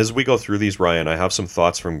 And as we go through these, Ryan, I have some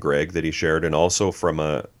thoughts from Greg that he shared, and also from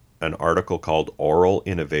an article called Oral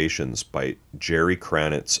Innovations by Jerry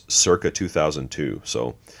Kranitz, circa 2002.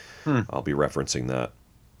 So I'll be referencing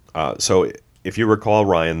that. So if you recall,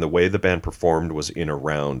 Ryan, the way the band performed was in a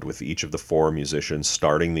round, with each of the four musicians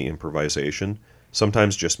starting the improvisation,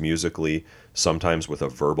 sometimes just musically, sometimes with a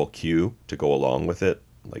verbal cue to go along with it,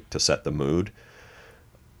 like to set the mood.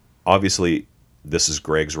 Obviously, this is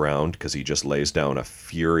Greg's round because he just lays down a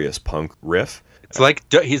furious punk riff. It's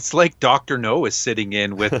like Dr. No is sitting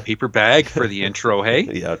in with Paper Bag for the intro, hey?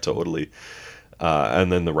 Yeah, totally.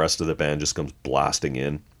 And then the rest of the band just comes blasting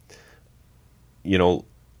in. You know,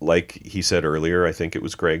 like he said earlier, I think it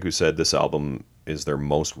was Greg who said this album is their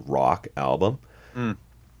most rock album.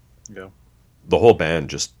 Yeah. The whole band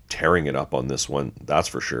just tearing it up on this one, that's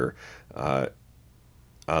for sure. That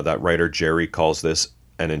writer Jerry calls this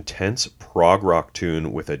an intense prog rock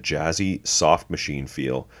tune with a jazzy soft machine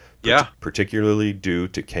feel, particularly due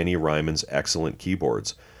to Kenny Ryman's excellent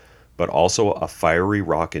keyboards, but also a fiery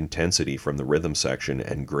rock intensity from the rhythm section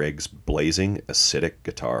and Greg's blazing acidic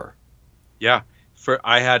guitar. Yeah,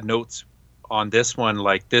 I had notes on this one,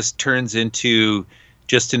 like this turns into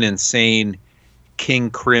just an insane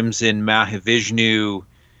King Crimson Mahavishnu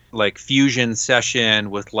like fusion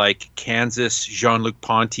session with like Kansas Jean-Luc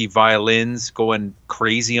Ponty violins going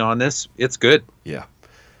crazy on this. It's good. Yeah,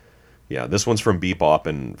 this one's from Bebop,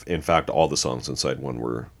 and in fact all the songs inside one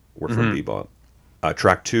were from Bebop.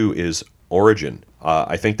 Track 2 is Origin.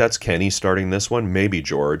 I think that's Kenny starting this one, maybe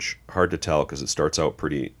George, hard to tell because it starts out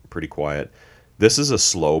pretty quiet. This is a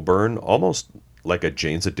slow burn, almost like a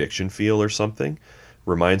Jane's Addiction feel or something.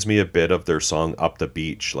 Reminds me a bit of their song Up the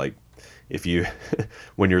Beach. Like, if you,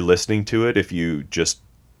 when you're listening to it, if you just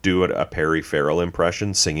do a Perry Farrell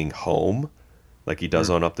impression singing Home, like he does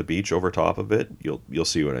on Up the Beach over top of it, you'll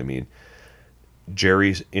see what I mean.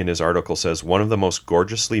 Jerry, in his article, says, one of the most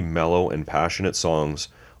gorgeously mellow and passionate songs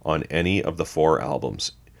on any of the four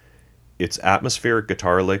albums. Its atmospheric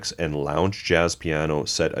guitar licks and lounge jazz piano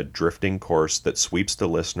set a drifting course that sweeps the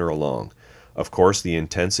listener along. Of course, the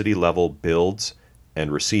intensity level builds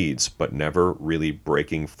and recedes, but never really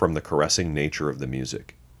breaking from the caressing nature of the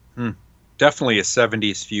music. Definitely a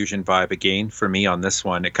 70s fusion vibe again for me on this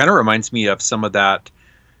one. It kind of reminds me of some of that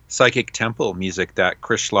Psychic Temple music that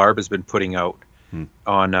Chris Schlarb has been putting out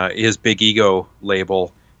on his Big Ego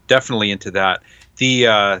label. Definitely into that.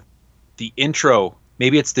 The intro,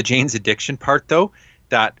 maybe it's the Jane's Addiction part though,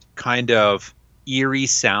 that kind of eerie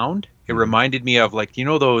sound. It reminded me of, like, you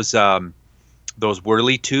know, those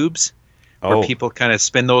whirly tubes where people kind of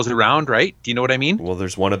spin those around, right? Do you know what I mean? Well,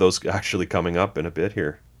 there's one of those actually coming up in a bit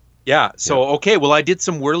here. Yeah. So, okay. Well, I did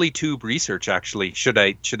some whirly tube research, actually. Should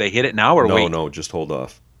I hit it now or wait? No, just hold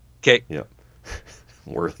off. Okay. Yeah.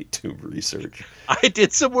 Whirly tube research. I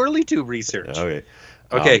did some whirly tube research.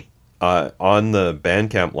 Okay. On the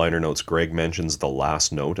Bandcamp liner notes, Greg mentions the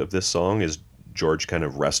last note of this song is George kind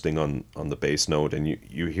of resting on the bass note, and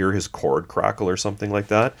you hear his chord crackle or something like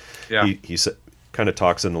that. Yeah. He kind of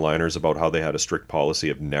talks in the liners about how they had a strict policy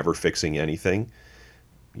of never fixing anything,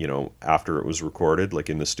 you know, after it was recorded, like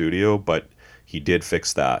in the studio, but he did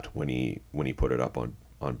fix that when he put it up on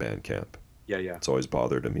Bandcamp. Yeah. It's always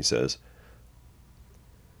bothered him, he says.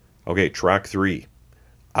 Okay, track 3.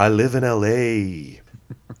 I Live in LA.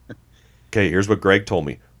 Okay, here's what Greg told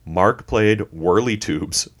me. Mark played whirly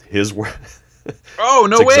tubes. Oh,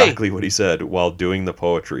 no way. Exactly what he said while doing the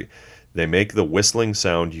poetry. They make the whistling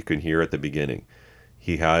sound you can hear at the beginning.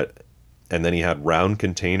 And then he had round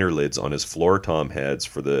container lids on his floor tom heads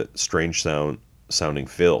for the strange sounding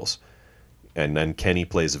fills. And then Kenny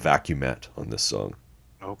plays vacuumette on this song.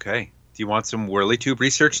 Okay. Do you want some whirly tube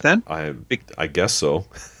research then? I guess so.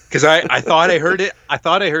 Because I thought I heard it. I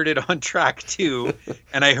thought I heard it on track 2,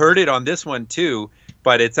 and I heard it on this one too.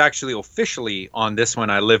 But it's actually officially on this one.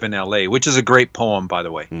 I Live in LA, which is a great poem, by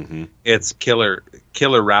the way. It's killer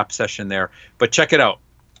rap session there. But check it out,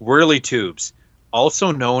 whirly tubes,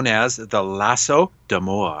 also known as the lasso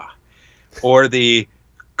d'amour, or the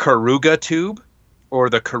Karuga tube, or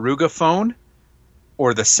the Karuga phone,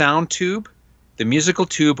 or the sound tube, the musical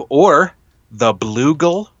tube, or the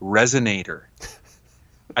Bluegill resonator.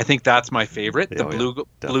 I think that's my favorite. The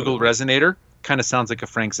Bluegill resonator kind of sounds like a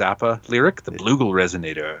Frank Zappa lyric. The Bluegill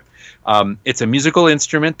resonator. It's a musical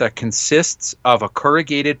instrument that consists of a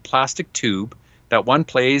corrugated plastic tube that one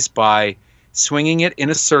plays by swinging it in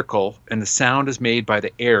a circle, and the sound is made by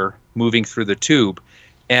the air moving through the tube.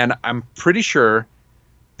 And I'm pretty sure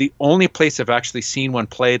the only place I've actually seen one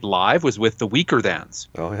played live was with the Weaker Thans.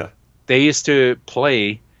 Oh yeah. they used to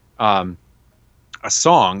play a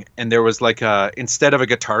song, and there was like instead of a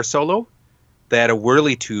guitar solo, they had a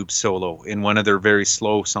whirly tube solo in one of their very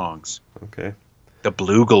slow songs. Okay. The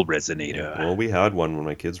Bluegill Resonator. Well, we had one when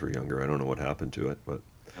my kids were younger. I don't know what happened to it, but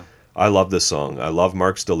Oh. I love this song. I love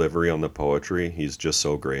Mark's delivery on the poetry. He's just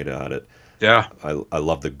so great at it. Yeah. I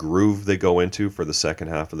love the groove they go into for the second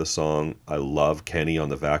half of the song. I love Kenny on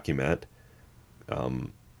the vacuumette.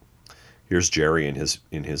 Here's Jerry in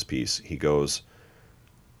his piece. He goes,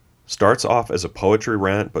 starts off as a poetry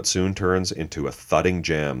rant, but soon turns into a thudding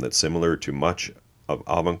jam that's similar to much of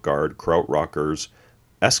avant-garde krautrockers'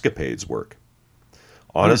 escapades work.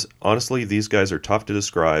 Honestly, these guys are tough to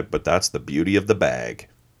describe, but that's the beauty of the bag.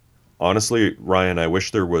 Honestly, Ryan, I wish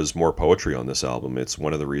there was more poetry on this album. It's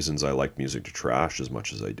one of the reasons I like Music to Trash as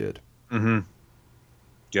much as I did. Mm-hmm.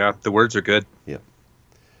 Yeah, the words are good. Yeah.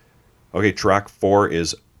 Okay, track 4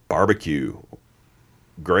 is Barbecue.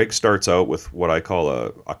 Greg starts out with what I call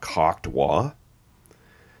a cocked wah.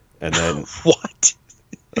 And then... What?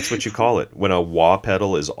 That's what you call it. When a wah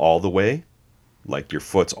pedal is all the way, like your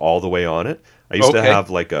foot's all the way on it. I used to have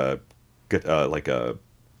like a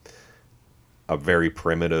very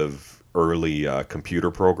primitive early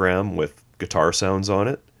computer program with guitar sounds on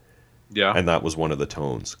it. Yeah. And that was one of the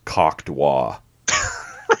tones. Cocked wah.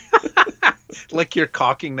 Like you're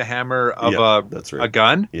cocking the hammer of that's right. a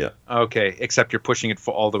gun? Yeah. Okay, except you're pushing it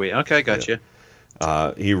all the way. Okay, gotcha.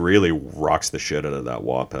 He really rocks the shit out of that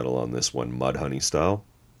wah pedal on this one, Mudhoney style.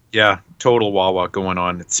 Yeah, total wah-wah going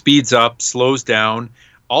on. It speeds up, slows down.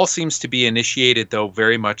 All seems to be initiated, though,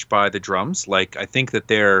 very much by the drums. Like, I think that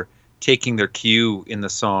they're taking their cue in the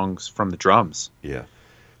songs from the drums. Yeah.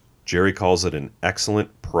 Jerry calls it an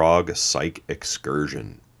excellent prog psych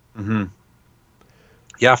excursion. Mm-hmm.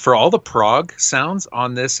 Yeah, for all the prog sounds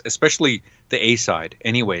on this, especially the A side,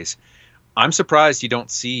 anyways, I'm surprised you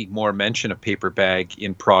don't see more mention of Paper Bag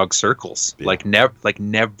in prog circles. Yeah. Like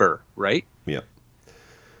never, right? Yeah.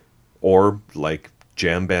 Or like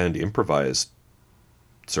jam band improvised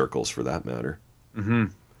circles, for that matter. Mm-hmm.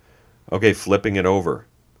 Okay, flipping it over.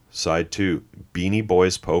 Side 2, Beanie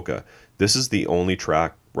Boys Polka. This is the only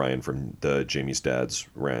track, Ryan, from the Jamie's Dad's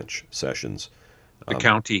Ranch sessions. The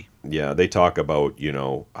county. Yeah, they talk about,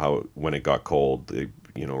 how when it got cold, they,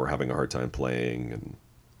 were having a hard time playing. And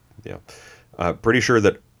yeah. Pretty sure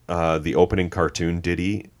that the opening cartoon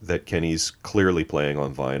ditty that Kenny's clearly playing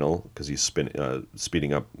on vinyl, because he's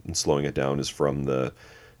speeding up and slowing it down, is from the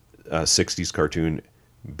 60s cartoon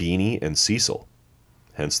Beanie and Cecil,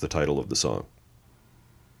 hence the title of the song.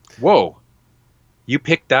 Whoa. You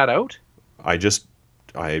picked that out? I just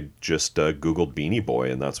Googled Beanie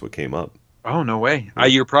Boy, and that's what came up. Oh, no way.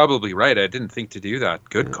 You're probably right. I didn't think to do that.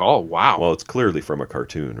 Good call. Wow. Well, it's clearly from a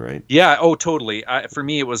cartoon, right? Yeah. Oh, totally. For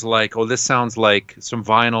me, it was like, oh, this sounds like some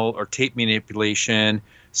vinyl or tape manipulation,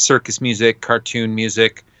 circus music, cartoon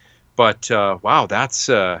music. But wow, that's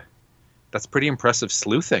pretty impressive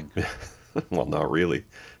sleuthing. Well, not really.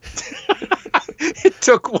 It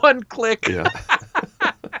took one click. Yeah.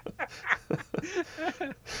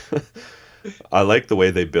 I like the way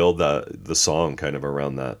they build the song kind of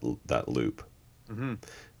around that loop. Mm-hmm.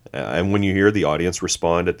 And when you hear the audience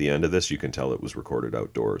respond at the end of this, you can tell it was recorded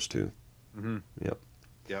outdoors too. Mm-hmm. Yep.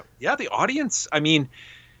 Yeah. Yeah. The audience. I mean,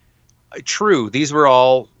 true. These were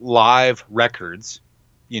all live records.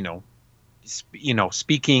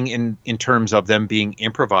 Speaking in terms of them being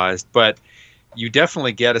improvised, but you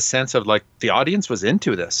definitely get a sense of like the audience was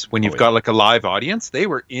into this. When you've got like a live audience, they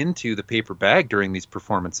were into the Paper Bag during these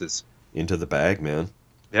performances. Into the bag, man.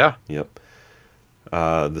 Yeah. Yep.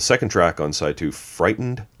 The second track on side 2,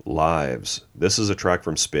 Frightened Lives. This is a track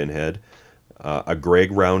from Spinhead. A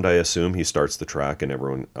Greg round, I assume. He starts the track and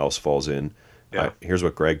everyone else falls in. Yeah. Here's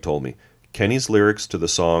what Greg told me. Kenny's lyrics to the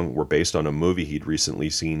song were based on a movie he'd recently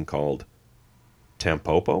seen called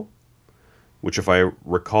Tampopo, which, if I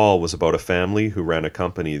recall, was about a family who ran a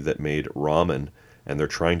company that made ramen, and they're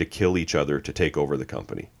trying to kill each other to take over the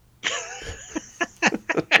company.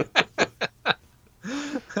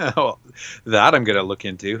 Well, that I'm going to look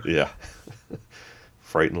into. Yeah.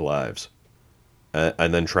 Frightened Lives.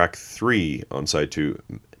 And then track 3 on side 2,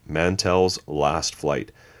 Mantell's Last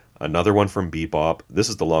Flight. Another one from Bebop. This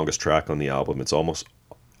is the longest track on the album. It's almost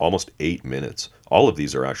 8 minutes. All of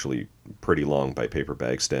these are actually pretty long by Paper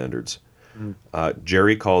Bag standards.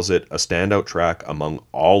 Jerry calls it a standout track among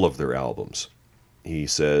all of their albums. He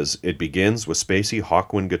says, it begins with spacey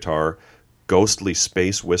Hawkwind guitar, ghostly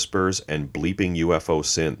space whispers, and bleeping UFO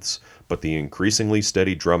synths, but the increasingly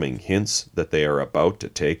steady drumming hints that they are about to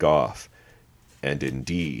take off. And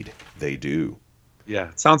indeed, they do. Yeah,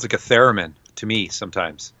 it sounds like a theremin to me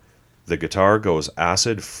sometimes. The guitar goes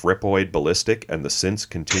acid frippoid ballistic, and the synths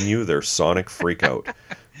continue their sonic freakout.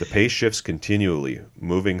 The pace shifts continually,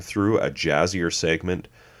 moving through a jazzier segment,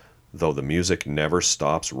 though the music never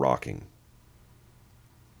stops rocking.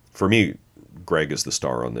 For me, Greg is the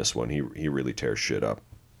star on this one. He really tears shit up.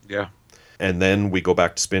 Yeah. And then we go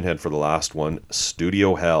back to Spinhead for the last one,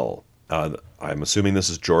 Studio Hell. I'm assuming this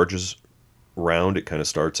is George's round. It kind of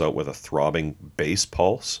starts out with a throbbing bass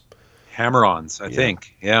pulse. Hammer-ons, I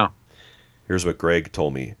think. Yeah. Here's what Greg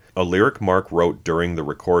told me. A lyric Mark wrote during the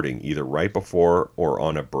recording, either right before or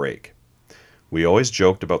on a break. We always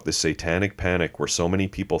joked about the satanic panic where so many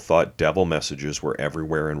people thought devil messages were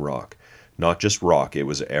everywhere in rock. Not just rock, it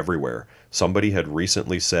was everywhere. Somebody had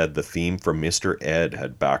recently said the theme from Mr. Ed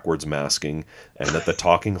had backwards masking and that the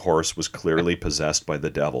talking horse was clearly possessed by the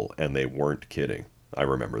devil, and they weren't kidding. I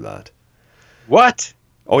remember that. What?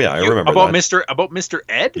 Oh yeah, I remember about that. About Mr.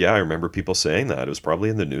 Ed? Yeah, I remember people saying that. It was probably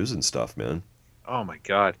in the news and stuff, man. Oh my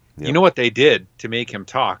God. Yep. You know what they did to make him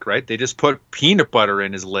talk, right? They just put peanut butter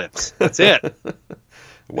in his lips. That's it. It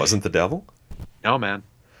wasn't the devil? No, man.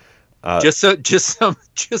 Just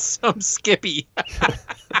some Skippy.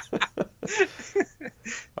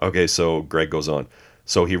 Okay, so Greg goes on.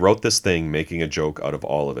 So he wrote this thing making a joke out of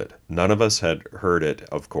all of it. None of us had heard it,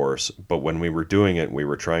 of course, but when we were doing it, we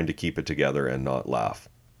were trying to keep it together and not laugh.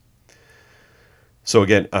 So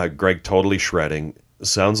again, Greg totally shredding.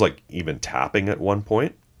 Sounds like even tapping at one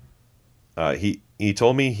point. He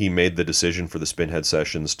told me he made the decision for the Spinhead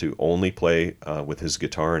sessions to only play with his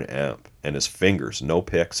guitar and amp and his fingers, no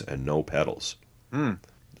picks and no pedals.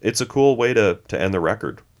 It's a cool way to end the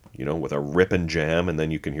record, you know, with a ripping jam, and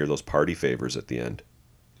then you can hear those party favors at the end.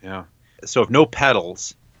 Yeah. So if no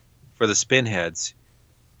pedals for the Spinheads,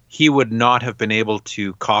 he would not have been able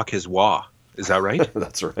to cock his wah. Is that right?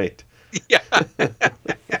 That's right. Yeah.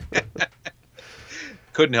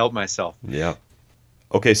 Couldn't help myself. Yeah.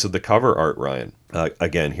 Okay, so the cover art, Ryan.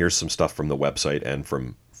 Again, here's some stuff from the website and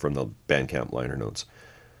from the Bandcamp liner notes.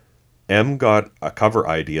 M got a cover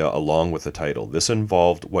idea along with the title. This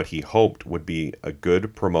involved what he hoped would be a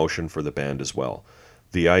good promotion for the band as well.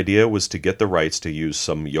 The idea was to get the rights to use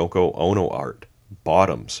some Yoko Ono art,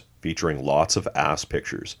 bottoms, featuring lots of ass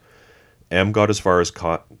pictures. M got as far as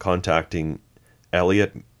contacting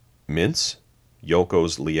Elliot Mintz,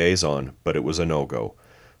 Yoko's liaison, but it was a no-go.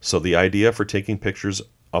 So the idea for taking pictures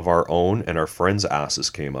of our own and our friends' asses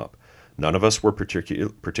came up. None of us were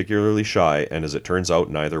particularly shy, and as it turns out,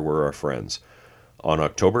 neither were our friends. On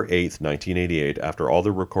October 8th, 1988, after all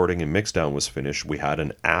the recording and mixdown was finished, we had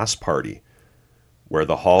an ass party where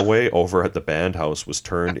the hallway over at the band house was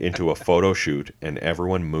turned into a photo shoot and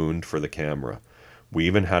everyone mooned for the camera. We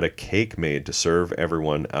even had a cake made to serve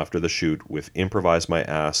everyone after the shoot with Improvised My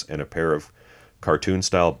Ass and a pair of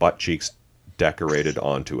cartoon-style butt cheeks decorated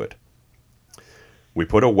onto it. We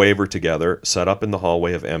put a waiver together, set up in the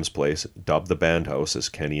hallway of M's place, dubbed the band house as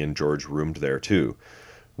Kenny and George roomed there too.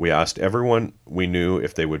 We asked everyone we knew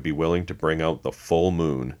if they would be willing to bring out the full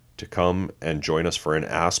moon to come and join us for an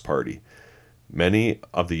ass party. Many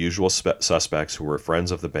of the usual suspects who were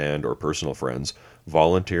friends of the band or personal friends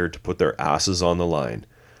volunteered to put their asses on the line.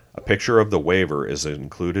 A picture of the waiver is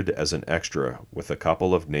included as an extra with a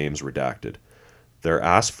couple of names redacted. Their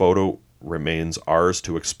ass photo remains ours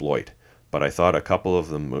to exploit, but I thought a couple of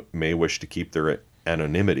them may wish to keep their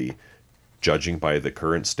anonymity, judging by the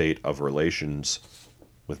current state of relations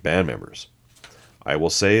with band members. I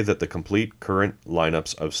will say that the complete current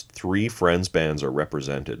lineups of 3 friends bands are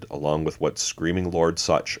represented, along with what Screaming Lord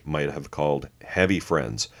Sutch might have called heavy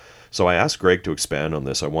friends. So I asked Greg to expand on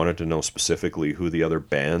this. I wanted to know specifically who the other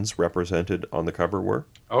bands represented on the cover were.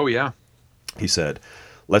 Oh, yeah. He said,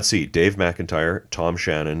 let's see, Dave McIntyre, Tom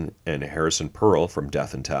Shannon, and Harrison Pearl from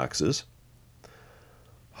Death and Taxes.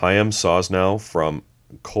 Chaim Sosnow from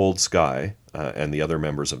Cold Sky, and the other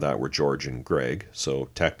members of that were George and Greg, so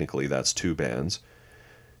technically that's 2 bands.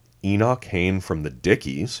 Enoch Hain from the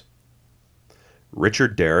Dickies.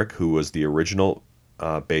 Richard Derrick, who was the original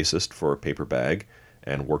bassist for Paper Bag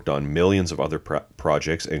and worked on millions of other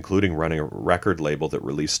projects, including running a record label that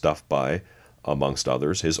released stuff by, amongst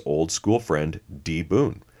others, his old school friend D.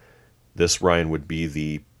 Boone. This, Ryan, would be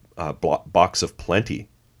the Box of Plenty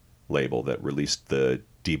label that released the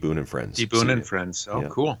D. Boone and Friends. D. Boone and Friends. Oh, yeah.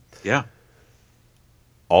 Cool. Yeah.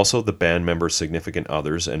 Also the band members' significant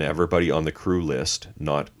others and everybody on the crew list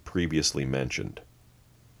not previously mentioned.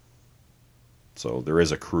 So there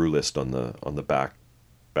is a crew list on the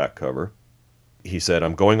back cover. He said,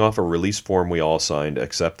 I'm going off a release form we all signed,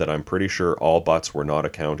 except that I'm pretty sure all butts were not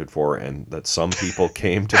accounted for and that some people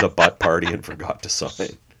came to the butt party and forgot to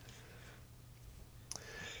sign.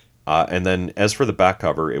 And then as for the back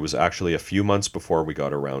cover, it was actually a few months before we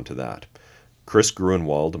got around to that. Chris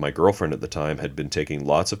Gruenwald, my girlfriend at the time, had been taking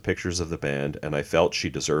lots of pictures of the band, and I felt she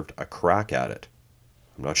deserved a crack at it.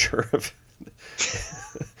 I'm not sure if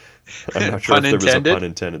I'm not sure if there was a pun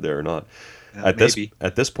intended there or not. At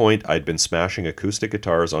this point, I'd been smashing acoustic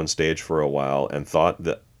guitars on stage for a while and thought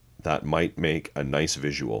that might make a nice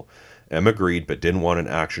visual. M agreed, but didn't want an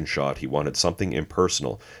action shot. He wanted something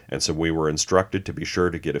impersonal, and so we were instructed to be sure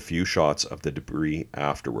to get a few shots of the debris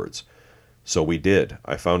afterwards. So we did.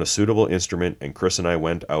 I found a suitable instrument, and Chris and I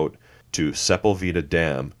went out to Sepulveda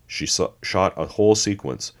Dam. She shot a whole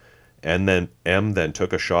sequence, and then M then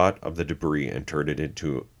took a shot of the debris and turned it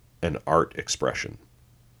into an art expression.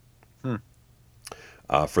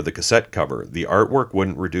 For the cassette cover, the artwork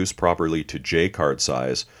wouldn't reduce properly to J card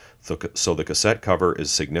size, so the cassette cover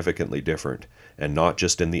is significantly different, and not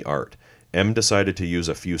just in the art. M decided to use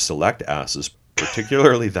a few select asses,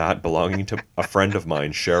 particularly that belonging to a friend of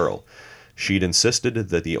mine, Cheryl. She'd insisted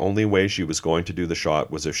that the only way she was going to do the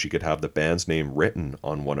shot was if she could have the band's name written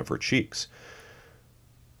on one of her cheeks.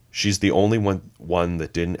 She's the only one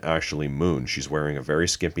that didn't actually moon. She's wearing a very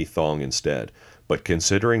skimpy thong instead. But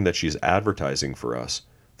considering that she's advertising for us,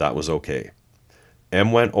 that was okay.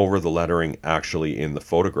 M went over the lettering actually in the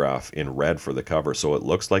photograph in red for the cover, so it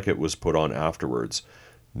looks like it was put on afterwards.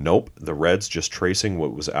 Nope, the red's just tracing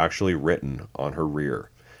what was actually written on her rear.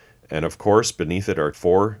 And of course, beneath it are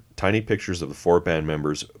 4 tiny pictures of the 4 band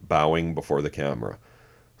members bowing before the camera.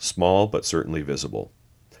 Small, but certainly visible.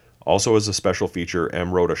 Also as a special feature,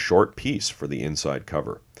 M wrote a short piece for the inside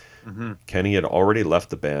cover. Mm-hmm. Kenny had already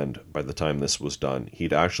left the band by the time this was done.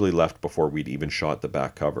 He'd actually left before we'd even shot the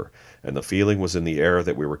back cover, and the feeling was in the air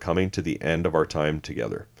that we were coming to the end of our time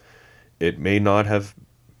together. It may not have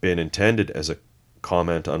been intended as a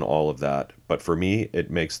comment on all of that, but for me,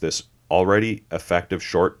 it makes this already effective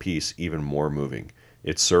short piece even more moving.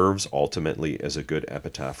 It serves ultimately as a good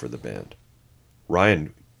epitaph for the band.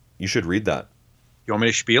 Ryan, you should read that. You want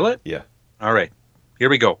me to spiel it? Yeah. All right. Here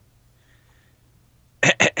we go.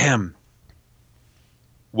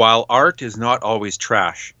 While art is not always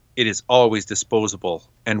trash, it is always disposable.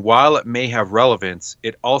 And while it may have relevance,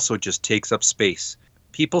 it also just takes up space.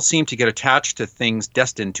 People seem to get attached to things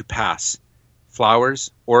destined to pass.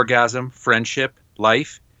 Flowers, orgasm, friendship,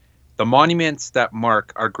 life. The monuments that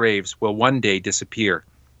mark our graves will one day disappear.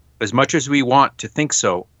 As much as we want to think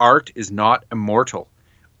so, art is not immortal.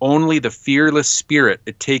 Only the fearless spirit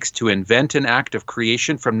it takes to invent an act of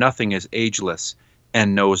creation from nothing is ageless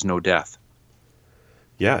and knows no death.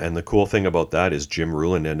 Yeah, and the cool thing about that is Jim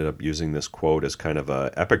Ruland ended up using this quote as kind of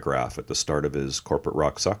an epigraph at the start of his Corporate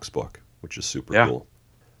Rock Sucks book, which is super cool.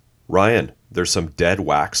 Ryan, there's some dead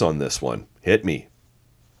wax on this one. Hit me.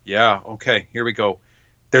 Yeah, okay, here we go.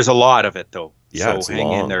 There's a lot of it, though. Yeah, so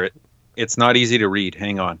hang in there. It's not easy to read.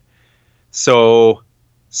 Hang on. So,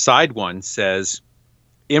 side 1 says,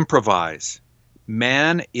 improvise.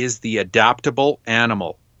 Man is the adaptable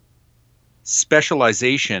animal.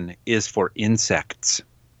 Specialization is for insects.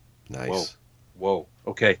 Nice. Whoa.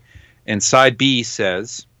 Okay. And side B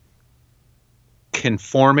says,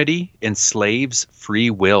 conformity enslaves free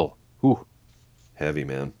will. Ooh. Heavy,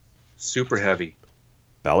 man. Super heavy.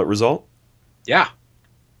 Ballot result? Yeah.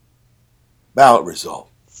 Ballot result.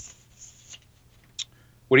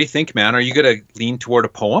 What do you think, man? Are you going to lean toward a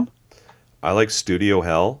poem? I like Studio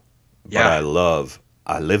Hell, but yeah. I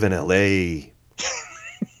live in LA.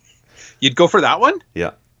 You'd go for that one?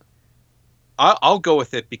 Yeah. I'll go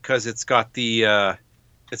with it because it's got the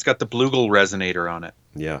Bluegill resonator on it.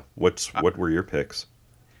 Yeah. What were your picks?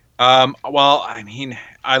 Well, I mean,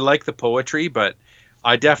 I like the poetry, but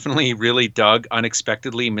I definitely really dug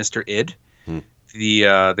Unexpectedly Mr. Id.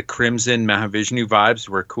 The Crimson Mahavishnu vibes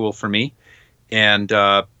were cool for me. And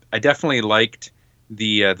I definitely liked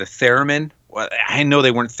the theremin. Well, I know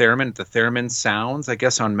they weren't theremin. The theremin sounds, I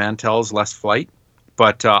guess, on Mantell's Last Flight.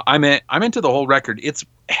 But I'm into the whole record.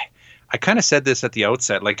 I kind of said this at the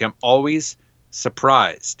outset. Like, I'm always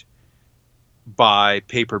surprised by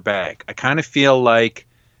Paper Bag. I kind of feel like,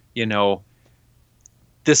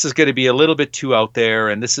 this is going to be a little bit too out there,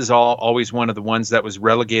 and this is always one of the ones that was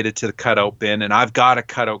relegated to the cutout bin, and I've got a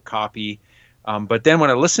cutout copy. But then when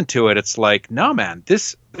I listen to it, it's like, no, man,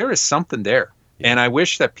 there is something there. Yeah. And I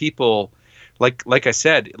wish that people, like I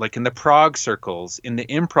said, like in the prog circles, in the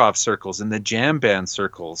improv circles, in the jam band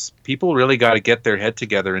circles, people really got to get their head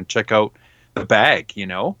together and check out the bag,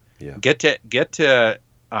 Yeah. Get to the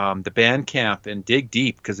Bandcamp and dig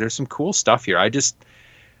deep, because there's some cool stuff here.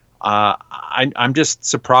 I'm just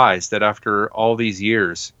surprised that after all these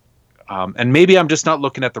years, and maybe I'm just not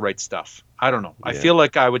looking at the right stuff. I don't know. Yeah. I feel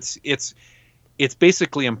like it's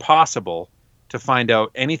basically impossible to find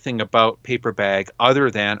out anything about Paper Bag other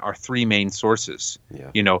than our three main sources. Yeah.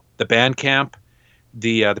 You know, the Bandcamp,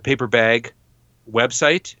 the Paper Bag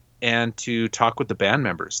website, and to talk with the band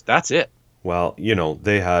members. That's it. Well, you know,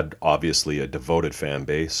 they had obviously a devoted fan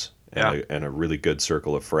base and a really good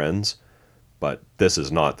circle of friends, but this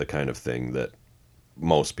is not the kind of thing that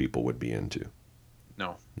most people would be into.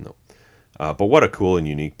 No. But what a cool and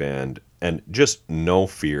unique band, and just no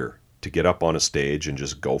fear to get up on a stage and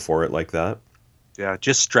just go for it like that. Yeah,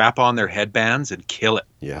 just strap on their headbands and kill it.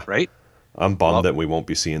 Yeah. Right? I'm bummed that we won't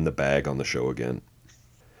be seeing the Bag on the show again.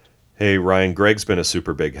 Hey, Ryan, Greg's been a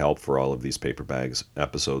super big help for all of these Paper Bags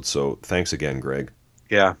episodes, so thanks again, Greg.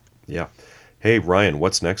 Yeah. Yeah. Hey, Ryan,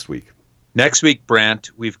 what's next week? Next week, Brant,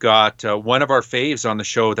 we've got one of our faves on the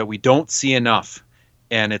show that we don't see enough,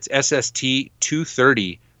 and it's SST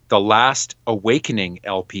 230, The Last Awakening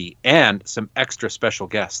LP, and some extra special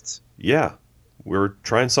guests. Yeah, we're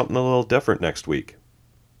trying something a little different next week.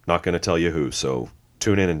 Not going to tell you who, so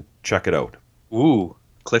tune in and check it out. Ooh,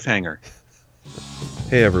 cliffhanger.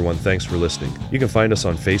 Hey everyone, thanks for listening. You can find us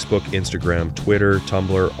on Facebook, Instagram, Twitter,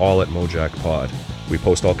 Tumblr, all at Mojack Pod. We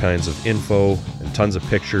post all kinds of info and tons of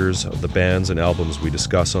pictures of the bands and albums we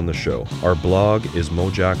discuss on the show. Our blog is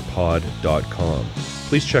mojackpod.com.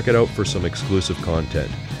 Please check it out for some exclusive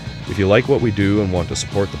content. If you like what we do and want to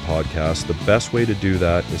support the podcast, the best way to do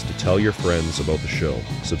that is to tell your friends about the show.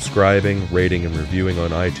 Subscribing, rating, and reviewing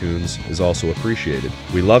on iTunes is also appreciated.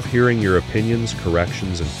 We love hearing your opinions,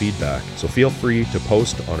 corrections, and feedback, so feel free to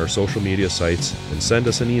post on our social media sites and send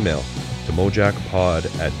us an email to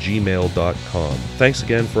mojackpod@gmail.com. Thanks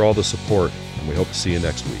again for all the support, and we hope to see you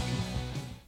next week.